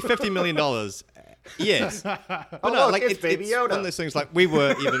up. give me $50 million. Yes. But look, it's Baby Yoda. One of those things like we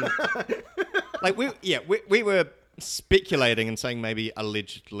were even like we were speculating and saying maybe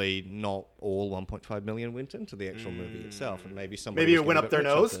allegedly not all 1.5 million went into the actual movie itself, and maybe somebody Maybe was it went getting up a their bit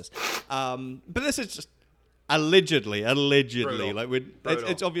rich off nose? this. But this is just allegedly. Brutal. Like Brutal.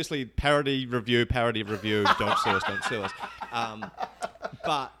 it's obviously parody of review. Don't sue us.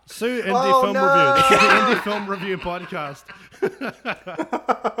 But Sue Indie Oh, Film no! Review. This is the Indie Film Review podcast.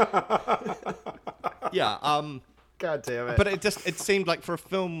 yeah. God damn it. But it seemed like for a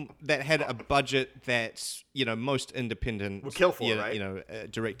film that had a budget that most independent Would kill for,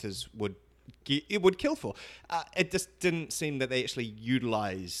 right? Directors would kill for. It just didn't seem that they actually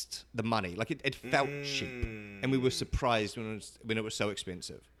utilized the money. Like it felt cheap, and we were surprised when it was so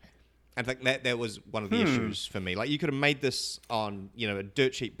expensive. I think that was one of the issues for me. Like you could have made this on a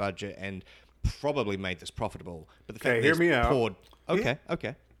dirt cheap budget and probably made this profitable. But the fact that hear it's me out. poured. Okay.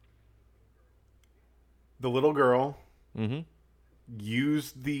 The little girl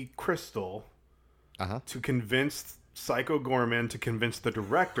used the crystal to convince Psycho Gorman to convince the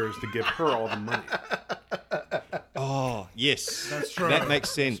directors to give her all the money. Oh yes, That's true. That makes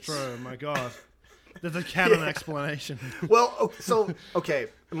sense. That's true. My God. There's a canon explanation. Well, okay.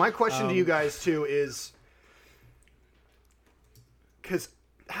 My question to you guys too is, because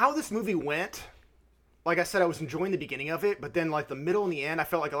how this movie went. Like I said, I was enjoying the beginning of it, but then like the middle and the end, I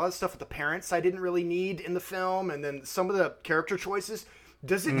felt like a lot of stuff with the parents I didn't really need in the film, and then some of the character choices.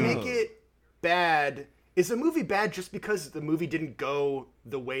 Does it make it bad? Is the movie bad just because the movie didn't go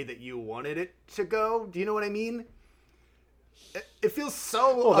the way that you wanted it to go? Do you know what I mean? It feels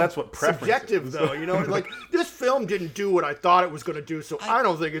so Well, that's what preference subjective, is. though. Like this film didn't do what I thought it was going to do, so I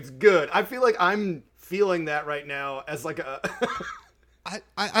don't think it's good. I feel like I'm feeling that right now as like a.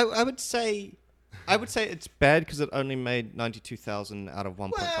 I would say it's bad because it only made 92,000 out of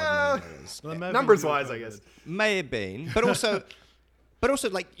 1.5 million. Well, maybe Numbers you wise, got I it. guess. May have been, but also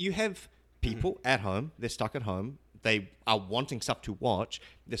like you have people at home. They're stuck at home. They are wanting stuff to watch.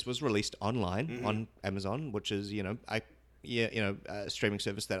 This was released online on Amazon, which is a streaming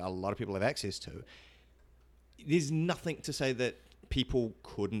service that a lot of people have access to. There's nothing to say that people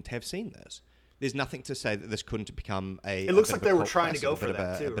couldn't have seen this. There's nothing to say that this couldn't become a. It looks bit like of a they were cult trying to classic, go a for bit of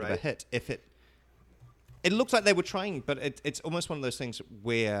that a- too, a bit of a right? hit. It looks like they were trying, but it's almost one of those things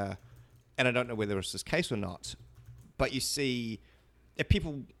where, and I don't know whether it's this case or not, but you see, if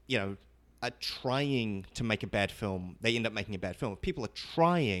people are trying to make a bad film, they end up making a bad film. If people are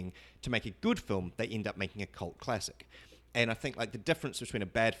trying to make a good film, they end up making a cult classic. And I think like the difference between a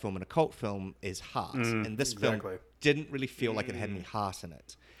bad film and a cult film is heart, and this film exactly. didn't really feel like it had any heart in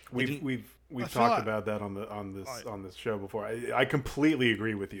it. We've feel talked like- about that on this show before. I completely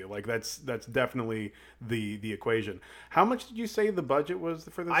agree with you. Like that's definitely the equation. How much did you say the budget was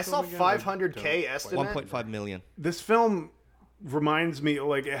for this? I saw film again? 500K estimate. 1.5 million. This film reminds me,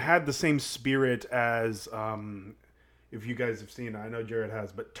 like, it had the same spirit as if you guys have seen it, I know Jared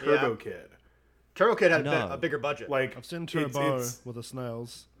has, but Turbo Yeah. Kid. Turbo Kid had No. a bigger budget. Like I've seen Turbo it's- with the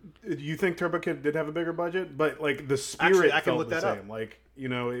snails. you think Turbo Kid did have a bigger budget, but like the spirit Actually, I can felt look the that up. same. Like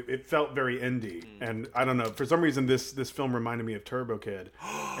it felt very indie, and I don't know, for some reason this film reminded me of Turbo Kid,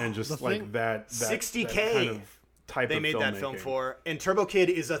 and just The like thing- that 60K that kind of type they of made that film filmmaking. for, and Turbo Kid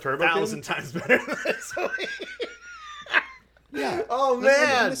is Turbo Kid? 1,000 times better than this. Yeah. Oh And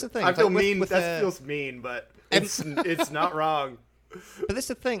man, that's the thing. I It's feel like with- mean. with That the- feels mean, but it's not wrong. But that's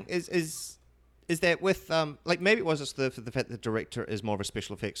the thing is that with like maybe it was just the fact that the director is more of a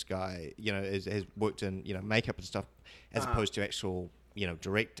special effects guy, has worked in makeup and stuff as opposed to actual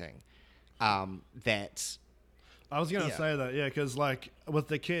directing. That I was gonna Yeah. say that, yeah, because like with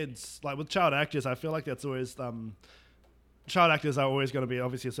the kids, like with child actors, I feel like that's always child actors are always going to be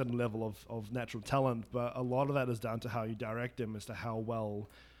obviously a certain level of natural talent, but a lot of that is down to how you direct them as to how well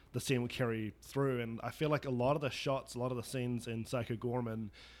the scene will carry through. And I feel like a lot of the shots, a lot of the scenes in Psycho Gorman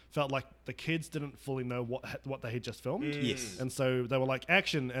felt like the kids didn't fully know what they had just filmed. Yes. And so they were like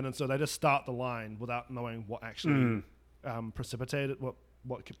action, and then so they just start the line without knowing what actually precipitated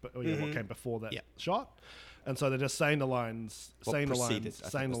what came before that Yeah. shot. And so they're just saying the lines, what saying the proceeded, lines, I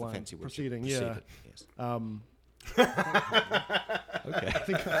think saying the was lines, fancy word. proceeding, Proceeded, yes.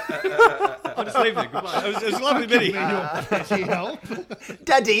 Okay. I'll just leave it. Goodbye. It was a lovely meeting.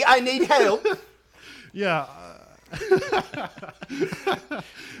 Daddy, I need help. Yeah.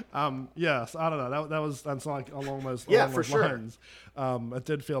 Yes, I don't know. That's like along those, Yeah, along for those sure. lines. It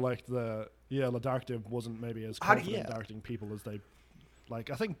did feel like the director wasn't maybe as How do confident you- directing people as they like.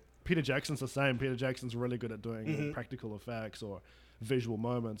 I think Peter Jackson's the same. Peter Jackson's really good at doing practical effects or visual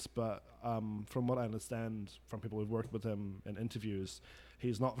moments, but from what I understand from people who've worked with him in interviews,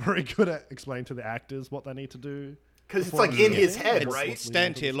 he's not very good at explaining to the actors what they need to do. Because it's like in his head, It's right?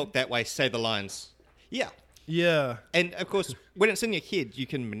 stand here, look that way, say the lines. Yeah. Yeah. And of course, when it's in your head, you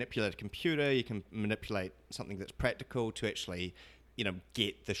can manipulate a computer, you can manipulate something that's practical to actually,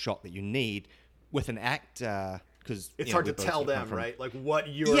 get the shot that you need. With an actor, because It's hard to tell them, right? Like what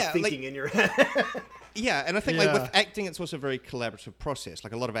you're Yeah, like- thinking in your head. Yeah, and I think like Yeah. with acting, it's also a very collaborative process.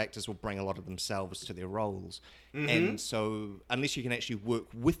 Like a lot of actors will bring a lot of themselves to their roles, and so unless you can actually work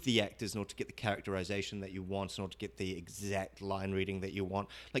with the actors in order to get the characterization that you want, in order to get the exact line reading that you want,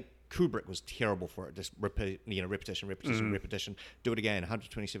 like Kubrick was terrible for it. Just repetition. Do it again,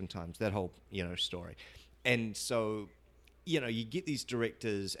 127 times. That whole story, and so. You get these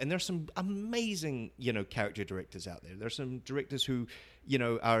directors, and there's some amazing, character directors out there. There's some directors who,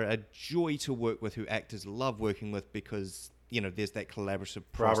 are a joy to work with, who actors love working with because, there's that collaborative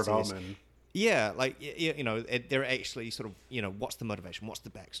process. Robert Altman. Yeah, like, they're actually sort of, what's the motivation? What's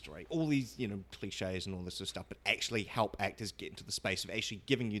the backstory? All these, cliches and all this sort of stuff, but actually help actors get into the space of actually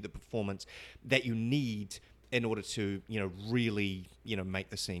giving you the performance that you need in order to, really,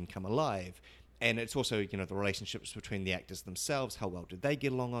 make the scene come alive. And it's also, the relationships between the actors themselves. How well did they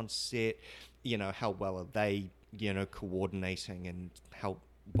get along on set? How well are they, coordinating, and how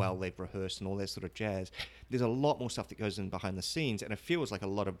well they've rehearsed and all that sort of jazz. There's a lot more stuff that goes in behind the scenes, and it feels like a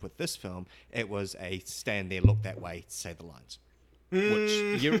lot of with this film, it was a stand there, look that way, say the lines,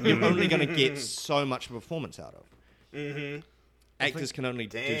 which you're only going to get so much performance out of. Actors can only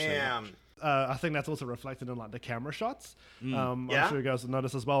do so Damn. much. I think that's also reflected in like the camera shots. Yeah? I'm sure you guys have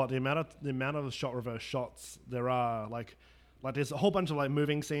noticed as well, like, the amount of shot reverse shots there are. Like there's a whole bunch of like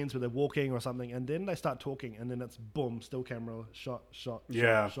moving scenes where they're walking or something, and then they start talking, and then it's boom, still camera, shot.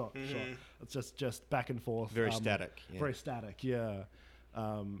 Yeah. shot. It's just back and forth. Very static, yeah. Very static. Yeah.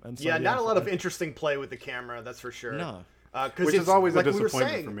 And so, Yeah, not a lot of it. interesting play with the camera, that's for sure. No. Which is always a like we were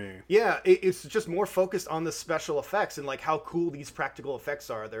disappointment saying, for me. Yeah, it's just more focused on the special effects and like how cool these practical effects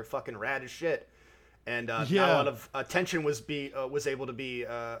are. They're fucking rad as shit, and not a lot of attention was able to be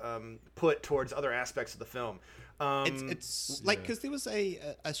put towards other aspects of the film. It's like because there was a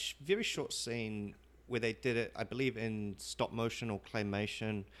very short scene where they did it, I believe, in stop motion or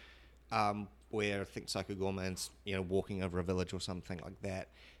claymation, where I think Psycho Gorman's walking over a village or something like that.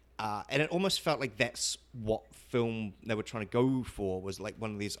 And it almost felt like that's what film they were trying to go for, was like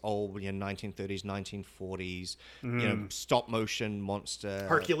one of these old 1930s, 1940s, stop motion monster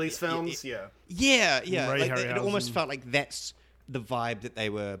Hercules films, yeah. Yeah. Ray Like it almost Harryhausen. felt like that's the vibe that they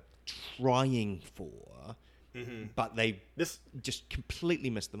were trying for, but they just completely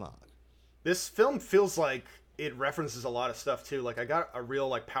missed the mark. This film feels like it references a lot of stuff too. Like I got a real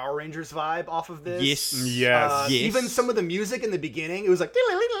like Power Rangers vibe off of this. Yes. Yes. Even some of the music in the beginning, it was like,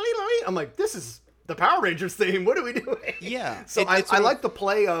 I'm like, this is the Power Rangers theme. What are we doing? Yeah. So It's I sort of- like the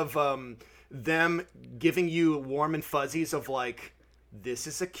play of them giving you warm and fuzzies of like this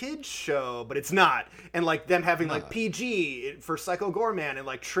is a kid's show, but it's not. And like them having like PG for Psycho Goreman and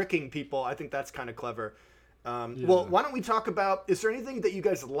like tricking people, I think that's kind of clever. Well, why don't we talk about, is there anything that you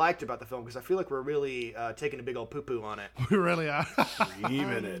guys liked about the film? Because I feel like we're really taking a big old poo-poo on it. We really are.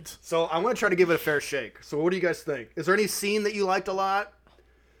 Even it. So I want to try to give it a fair shake. So what do you guys think? Is there any scene that you liked a lot?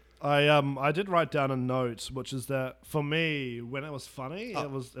 I did write down a note, which is that for me, when it was funny, it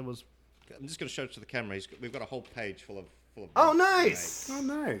was. I'm just going to show it to the camera. We've got a whole page full of. Oh, nice! Oh,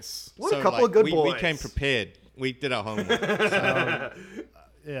 nice. What a couple of good boys. We came prepared. We did our homework.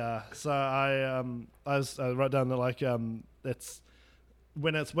 Yeah, so I wrote down that like it's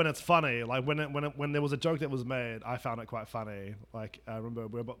when it's funny, like when there was a joke that was made, I found it quite funny. Like I remember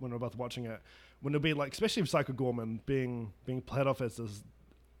when we were both watching it, when it'd be like, especially Psycho Goreman being played off as this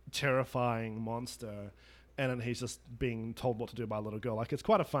terrifying monster, and then he's just being told what to do by a little girl. Like it's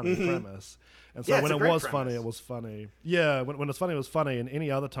quite a funny premise, and so when it was funny, it was funny. Yeah, when it's funny, it was funny, and any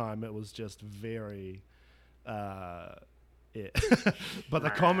other time it was just very. Yeah. But the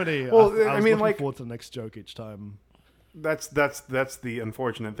comedy, I was looking forward to the next joke each time. That's the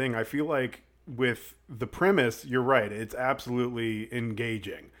unfortunate thing. I feel like with the premise, you're right. It's absolutely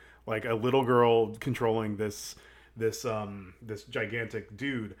engaging. Like a little girl controlling this gigantic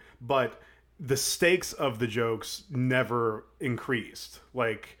dude, but the stakes of the jokes never increased.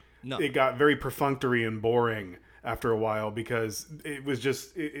 Like it got very perfunctory and boring after a while because it was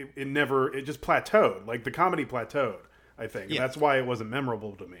just it just plateaued. Like the comedy plateaued, I think. And that's why it wasn't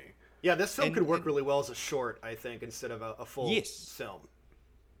memorable to me. Yeah, this film could work really well as a short, I think, instead of a full film.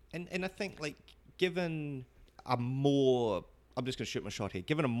 And I think, like, given a more... I'm just going to shoot my shot here.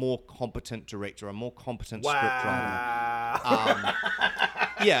 Given a more competent director, a more competent scriptwriter...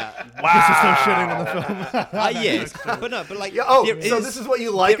 yeah. Wow. This is still shitting on the film. Yes. But like... Yeah, so this is what you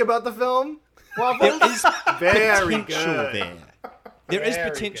like about the film? Waffles? There is very potential good. there. There is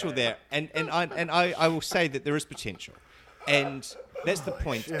potential there. And I will say that there is potential. And that's the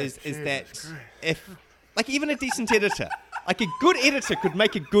point, is that if, like, even a decent editor, like a good editor could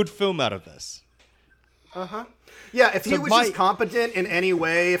make a good film out of this. Yeah, if he was just competent in any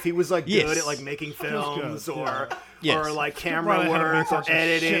way, if he was like good at like making films or like camera work or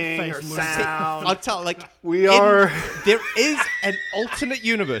editing or sound. I'll tell, like, there is an alternate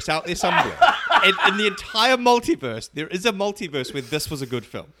universe out there somewhere. In the entire multiverse, there is a multiverse where this was a good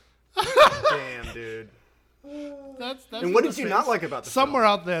film. Damn, dude. That's and what did you not like about the somewhere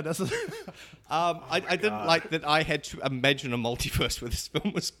film? out there? This is I didn't like that I had to imagine a multiverse where this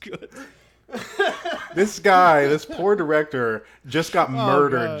film was good. This guy, this poor director, just got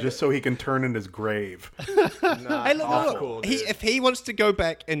murdered just so he can turn in his grave. Hey, look, if he wants to go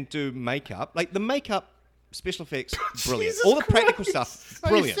back and do makeup, like the makeup, special effects, brilliant. All the practical stuff,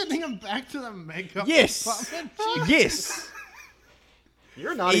 brilliant. Are you sending him back to the makeup yes. department? Yes.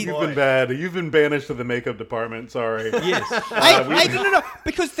 You're naughty You've boy. been bad. You've been banished to the makeup department. Sorry. Yes. No.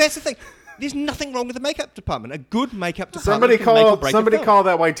 Because that's the thing. There's nothing wrong with the makeup department. A good makeup department. Somebody call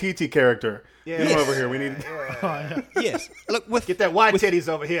that Waititi character. Yeah. Get him over here. We need. Yes. Look, get that wide titties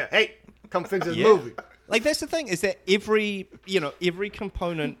over here. Hey, come fix this movie. Like that's the thing, is that every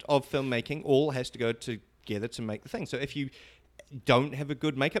component of filmmaking all has to go together to make the thing. So if you don't have a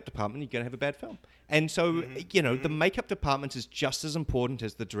good makeup department, you're going to have a bad film. And so, the makeup department is just as important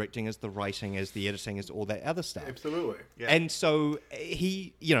as the directing, as the writing, as the editing, as all that other stuff. Absolutely. Yeah. And so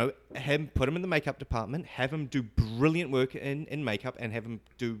he, put him in the makeup department, have him do brilliant work in makeup, and have him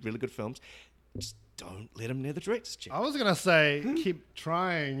do really good films. Just don't let him near the director's chair. I was gonna say keep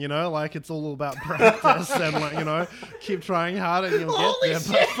trying, like it's all about practice and like, keep trying hard and you'll get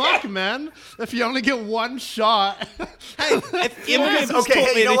there. But fuck, man, if you only get one shot. Hey, if anyone taught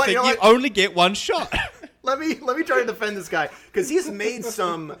me anything, you only get one shot. Let me try to defend this guy, because he's made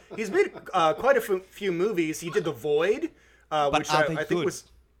quite a few movies. He did The Void, which I think was.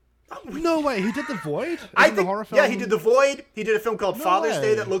 No way, he did The Void? The horror film? Yeah, he did The Void. He did a film called Father's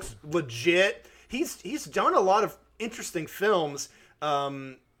Day that looks legit. He's done a lot of interesting films,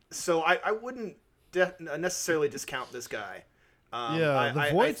 so I wouldn't necessarily discount this guy. The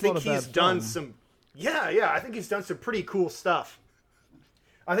Void's not a bad film. I think he's done some pretty cool stuff.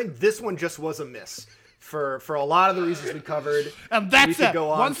 I think this one just was a miss for a lot of the reasons we covered. And that's it. Go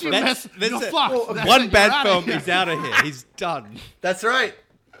on Once you miss, you're fucked. One bad film, he's out of here. He's done. That's right.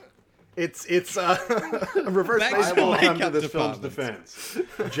 It's a reverse Back I will come to this film's defense.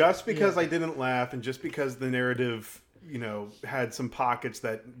 Just because I didn't laugh, and just because the narrative, had some pockets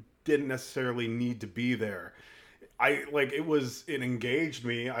that didn't necessarily need to be there, it engaged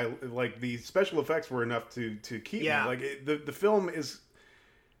me. I like the special effects were enough to keep me. Like the film is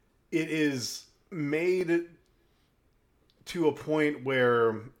made to a point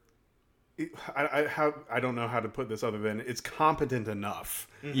where I don't know how to put this other than it's competent enough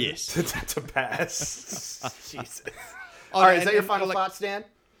Yes. to pass. Jesus. Oh, All right, is and- that your and, final like, thought, Stan?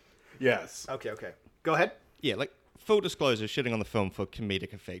 Yes. Okay. Go ahead. Yeah, like full disclosure, shitting on the film for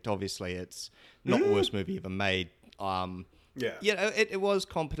comedic effect. Obviously, it's not the worst movie ever made. Yeah. You know, it was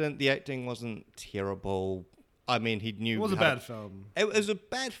competent. The acting wasn't terrible. I mean, he knew It was a how to- bad film. It was a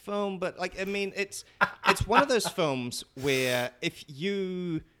bad film, but like, I mean, it's one of those films where if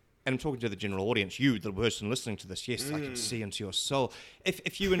you, and I'm talking to the general audience, you, the person listening to this, yes, I can see into your soul.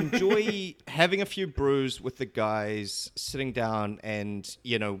 If you enjoy having a few brews with the guys, sitting down and,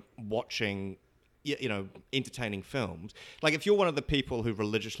 you know, watching, you know, entertaining films, like if you're one of the people who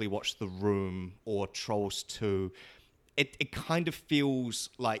religiously watch The Room or Trolls 2, it kind of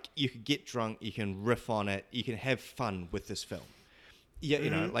feels like you could get drunk, you can riff on it, you can have fun with this film. Yeah, you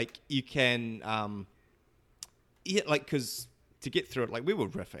know, like you can, like, because to get through it, like we were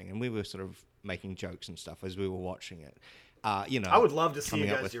riffing and we were sort of making jokes and stuff as we were watching it. You know, I would love to see you coming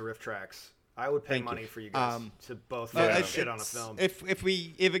up guys with- do riff tracks. I would pay Thank money you. for you guys to both It's- shit on a it's- film. If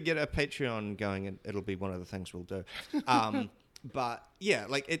we ever get a Patreon going, it'll be one of the things we'll do. But yeah,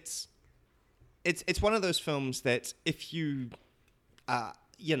 like it's one of those films that if you,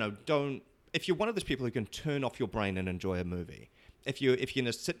 you know, if you're one of those people who can turn off your brain and enjoy a movie, if you're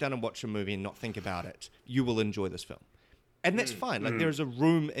gonna sit down and watch a movie and not think about it, you will enjoy this film, and that's fine. Like there's a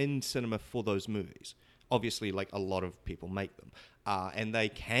room in cinema for those movies. Obviously, like a lot of people make them, and they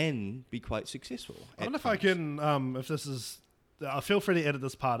can be quite successful. I wonder if I can, if this is, feel free to edit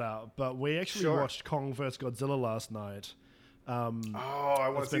this part out, but we actually Sure. watched Kong vs. Godzilla last night. Oh, I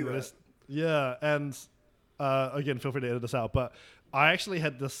want to see that. Yeah, and again, feel free to edit this out, but I actually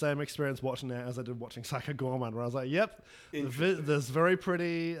had the same experience watching that as I did watching Psycho Gorman, where I was like, yep, there's very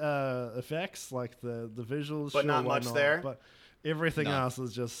pretty effects, like the visuals. But sure, not why much there? But everything else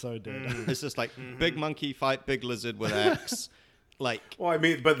is just so dead. It's just like big monkey fight big lizard with axe. Like, Well, I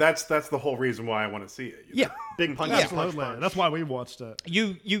mean, but that's the whole reason why I want to see it. you know? yeah, Big punch. Absolutely. That's why we watched it.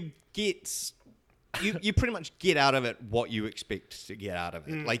 you get you pretty much get out of it what you expect to get out of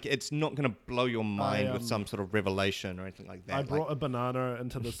it. Like, it's not going to blow your mind with some sort of revelation or anything like that. I brought a banana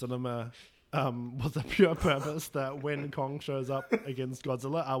into the cinema with the pure purpose that when Kong shows up against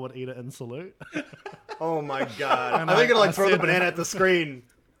Godzilla, I would eat it in salute. Oh my god! And I think I- I'd like I throw the said- banana at the screen.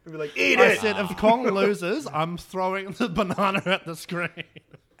 I'd be like, eat I it. said, if Kong loses, I'm throwing the banana at the screen.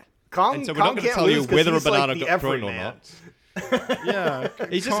 Kong, And so we're Kong not going to can't tell you lose 'cause whether a he's like banana the got every thrown or man. not. Yeah,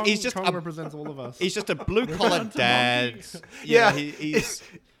 He's just Kong a- represents all of us. He's just a blue-collar dad. Yeah. He's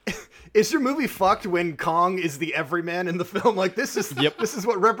Is your movie fucked when Kong is the everyman in the film? Like this is this is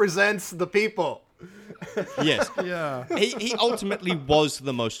what represents the people. yes. Yeah, He ultimately was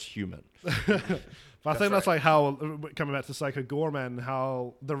the most human. but I think that's like how, coming back to Psycho Gorman,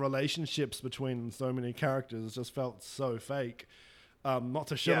 how the relationships between so many characters just felt so fake. Not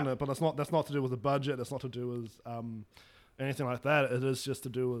to shit on Yeah. it, but that's not to do with the budget. It's not to do with anything like that. It is just to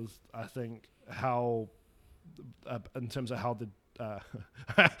do with, I think, how, in terms of how the.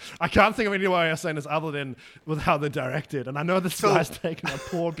 I can't think of any way of saying this other than with how they're directed. And I know this guy's taken a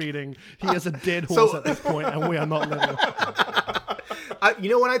poor beating. He is a dead horse at this point, and we are not letting him. You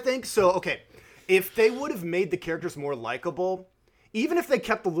know what I think? So okay, if they would have made the characters more likable, even if they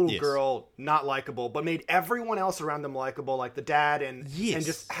kept the little girl not likable, but made everyone else around them likable, like the dad, and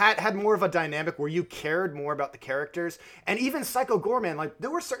just had more of a dynamic where you cared more about the characters, and even Psycho Gorman, like there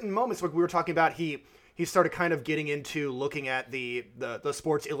were certain moments like we were talking about, he started kind of getting into looking at the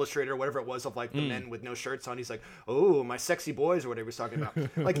Sports Illustrated or whatever it was of like the men with no shirts on. He's like, oh, my sexy boys or whatever he's talking about.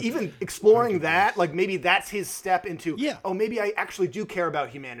 Like even exploring that, like maybe that's his step into, oh, maybe I actually do care about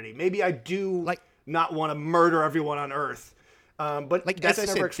humanity. Maybe I do not want to murder everyone on Earth. But Like, that's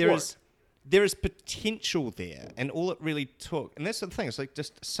as I never said, explored. there is potential there, and all it really took, and that's the thing, it's like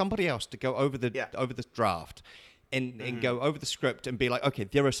just somebody else to go over the draft and go over the script and be like, okay,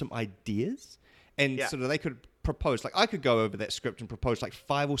 there are some ideas, and sort of they could propose, like I could go over that script and propose like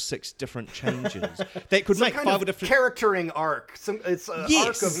 5 or 6 different changes. They could make kind 5 of or different charactering arc. It's an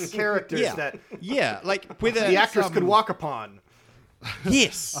arc of characters that like whether the actors could walk upon.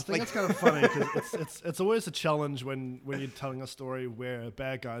 Yes, I think it's kind of funny because it's always a challenge when you're telling a story where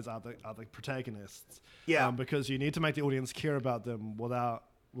bad guys are the protagonists. Yeah. Because you need to make the audience care about them without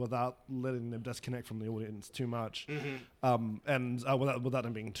letting them disconnect from the audience too much, and without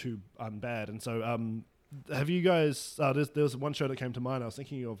them being too bad. And so, have you guys? There was one show that came to mind. I was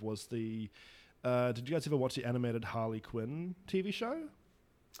thinking of was the. Did you guys ever watch the animated Harley Quinn TV show?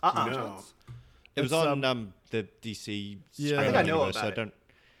 No. it was it's, on the DC. Yeah. I think I know universe, about so it. don't.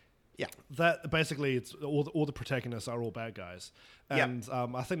 Yeah. that basically it's all the protagonists are all bad guys, Yeah. and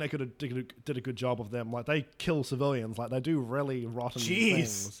I think they could have did a good job of them. Like they kill civilians, like they do really rotten Jeez.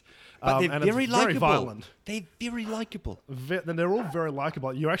 things. But they're and it's very very likable. violent. They're very likable. Then they're all very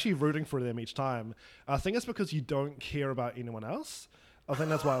likable. You're actually rooting for them each time. I think it's because you don't care about anyone else. I think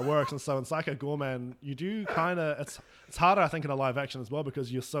that's why it works. And so in Psycho Goreman, you do kind of it's harder, I think, in a live action as well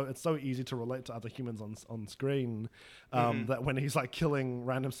because it's so easy to relate to other humans on screen that when he's like killing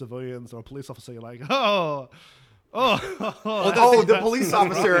random civilians or a police officer, you're like, oh, the police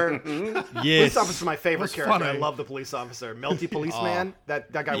officer. Yes. Police officer is my favorite That's character. funny. I love the police officer. Melty policeman.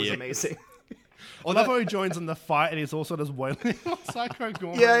 That guy was Yeah. amazing. I love how he joins in the fight and he's also just wailing on Psycho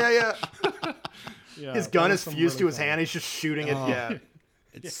Goreman. Yeah. Yeah, His that gun was is some fused to really his fun. hand. He's just shooting it. Yeah.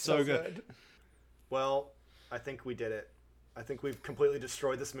 It's so good. Well, I think we did it. I think we've completely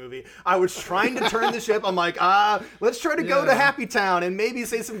destroyed this movie. I was trying to turn the ship. I'm like, let's try to go to Yeah. Happy Town and maybe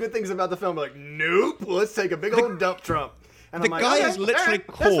say some good things about the film. Like, nope, let's take a big old dump Trump. And The I'm like, guy okay, is literally all right,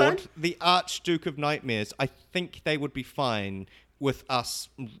 that's fine. called the Archduke of Nightmares. I think they would be fine with us,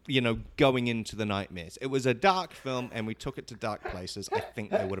 going into the nightmares. It was a dark film, and we took it to dark places. I think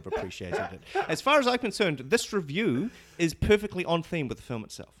they would have appreciated it. As far as I'm concerned, this review is perfectly on theme with the film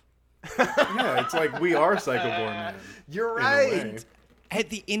itself. Yeah, it's like we are Psycho Goreman. You're in a way. right. At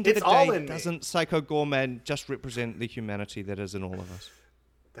the end of It's the all day, in me. doesn't Psycho Goreman just represent the humanity that is in all of us?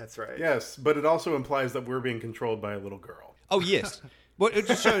 That's right. Yes, but it also implies that we're being controlled by a little girl. Oh, yes. Well, it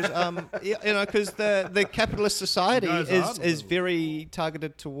just shows, because the capitalist society You guys are is very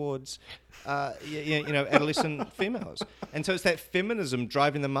targeted towards, adolescent females, and so it's that feminism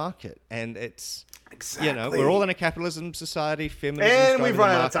driving the market, and it's we're all in a capitalism society. Feminism, And we've run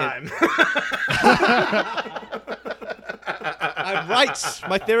out of time. I'm right.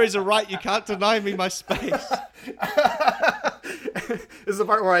 My theories are right. You can't deny me my space. This is the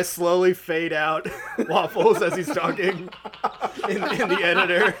part where I slowly fade out Waffles as he's talking in the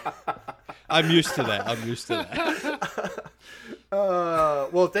editor. I'm used to that.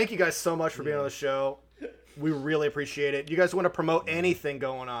 Well, thank you guys so much for being on the show. We really appreciate it. You guys want to promote anything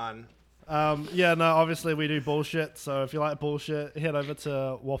going on? Obviously we do bullshit. So if you like bullshit, head over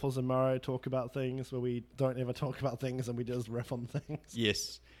to Waffles and Mario Talk About Things, where we don't ever talk about things and we just riff on things.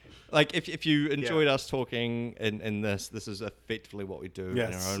 Yes. Like if you enjoyed us talking in this is effectively what we do. Yes,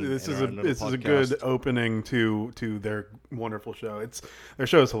 in our own, this in is our a own little this is a podcast. good opening to their wonderful show. Their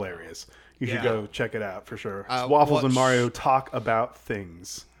show is hilarious. You should Yeah. go check it out for sure. Uh, It's Waffles and watch- Mario talk about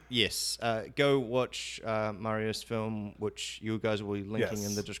things. Yes, go watch Mario's film, which you guys will be linking Yes.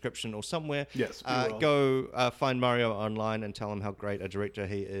 in the description or somewhere. Yes, we will. Go find Mario online and tell him how great a director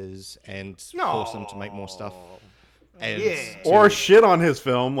he is, and force him to make more stuff. And Yeah. Or shit on his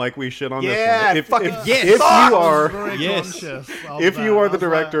film like we shit on Yeah, this one. fucking yes. If Fuck! you are Very Yes. conscious of if that. you I are the was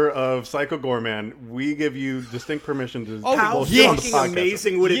like, director of Psycho Goreman, we give you distinct permission to How bullshit on the fucking podcast.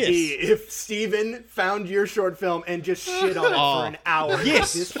 amazing would it Yes. be if Steven found your short film and just shit on it for an hour?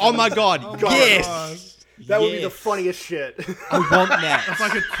 Yes. This Oh my God. yes. That would be the Yes. funniest shit. I want that. It's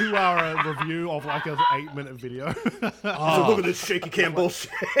like a 2-hour review of like an 8-minute video. So look at this shaky cam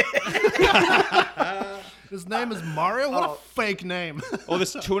bullshit. His name is Mario? What a fake name. Or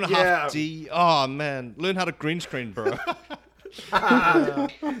this 2.5D. Yeah. Oh man, learn how to green screen, bro. Do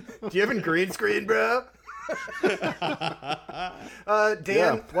you have a green screen, bro?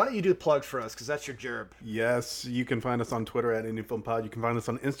 Dan, why don't you do the plugs for us? Because that's your gerb. Yes, you can find us on Twitter at IndieFilmPod. You can find us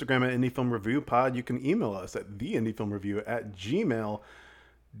on Instagram at IndieFilmReviewPod. You can email us at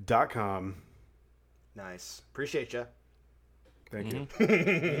theindiefilmreview@gmail.com. Nice. Appreciate you. Thank you.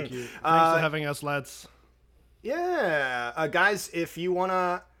 Thanks for having us, lads. Yeah. Guys, if you want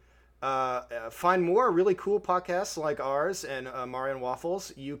to find more really cool podcasts like ours and Mario and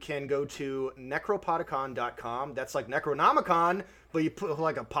Waffles, you can go to necropodicon.com. That's like Necronomicon, but you put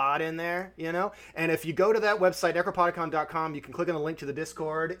like a pod in there, you know? And if you go to that website, necropodicon.com, you can click on the link to the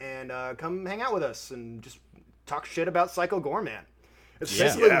Discord and come hang out with us and just talk shit about Psycho Goreman. It's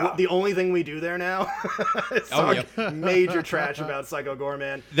basically the only thing we do there now. It's talk major trash about Psycho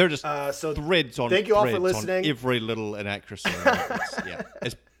Goreman. They're just So threads on thank you all for threads on listening. every little inaccuracy.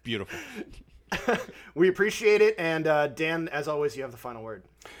 It's beautiful. We appreciate it, and Dan, as always, you have the final word.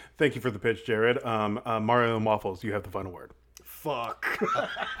 Thank you for the pitch, Jared. Mario and Waffles, you have the final word. Fuck.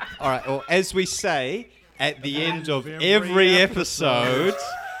 All right. Well, as we say at the end of every episode,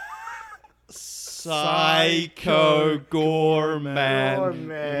 Psycho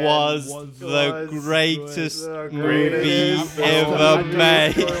Goreman was the greatest movie ever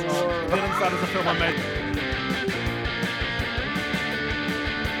made. Get inside of the film I made.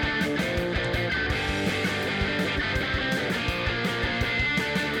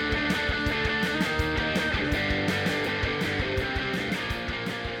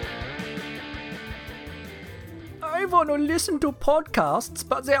 I've only listened to podcasts,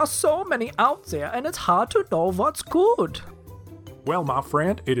 but there are so many out there and it's hard to know what's good. Well, my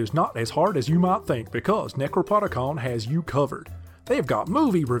friend, it is not as hard as you might think because Necropodicon has you covered. They've got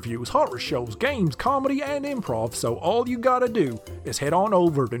movie reviews, horror shows, games, comedy, and improv, so all you gotta do is head on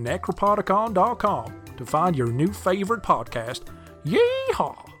over to necropodicon.com to find your new favorite podcast.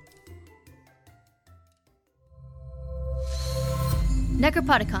 Yeehaw!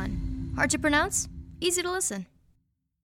 Necropodicon. Hard to pronounce, easy to listen.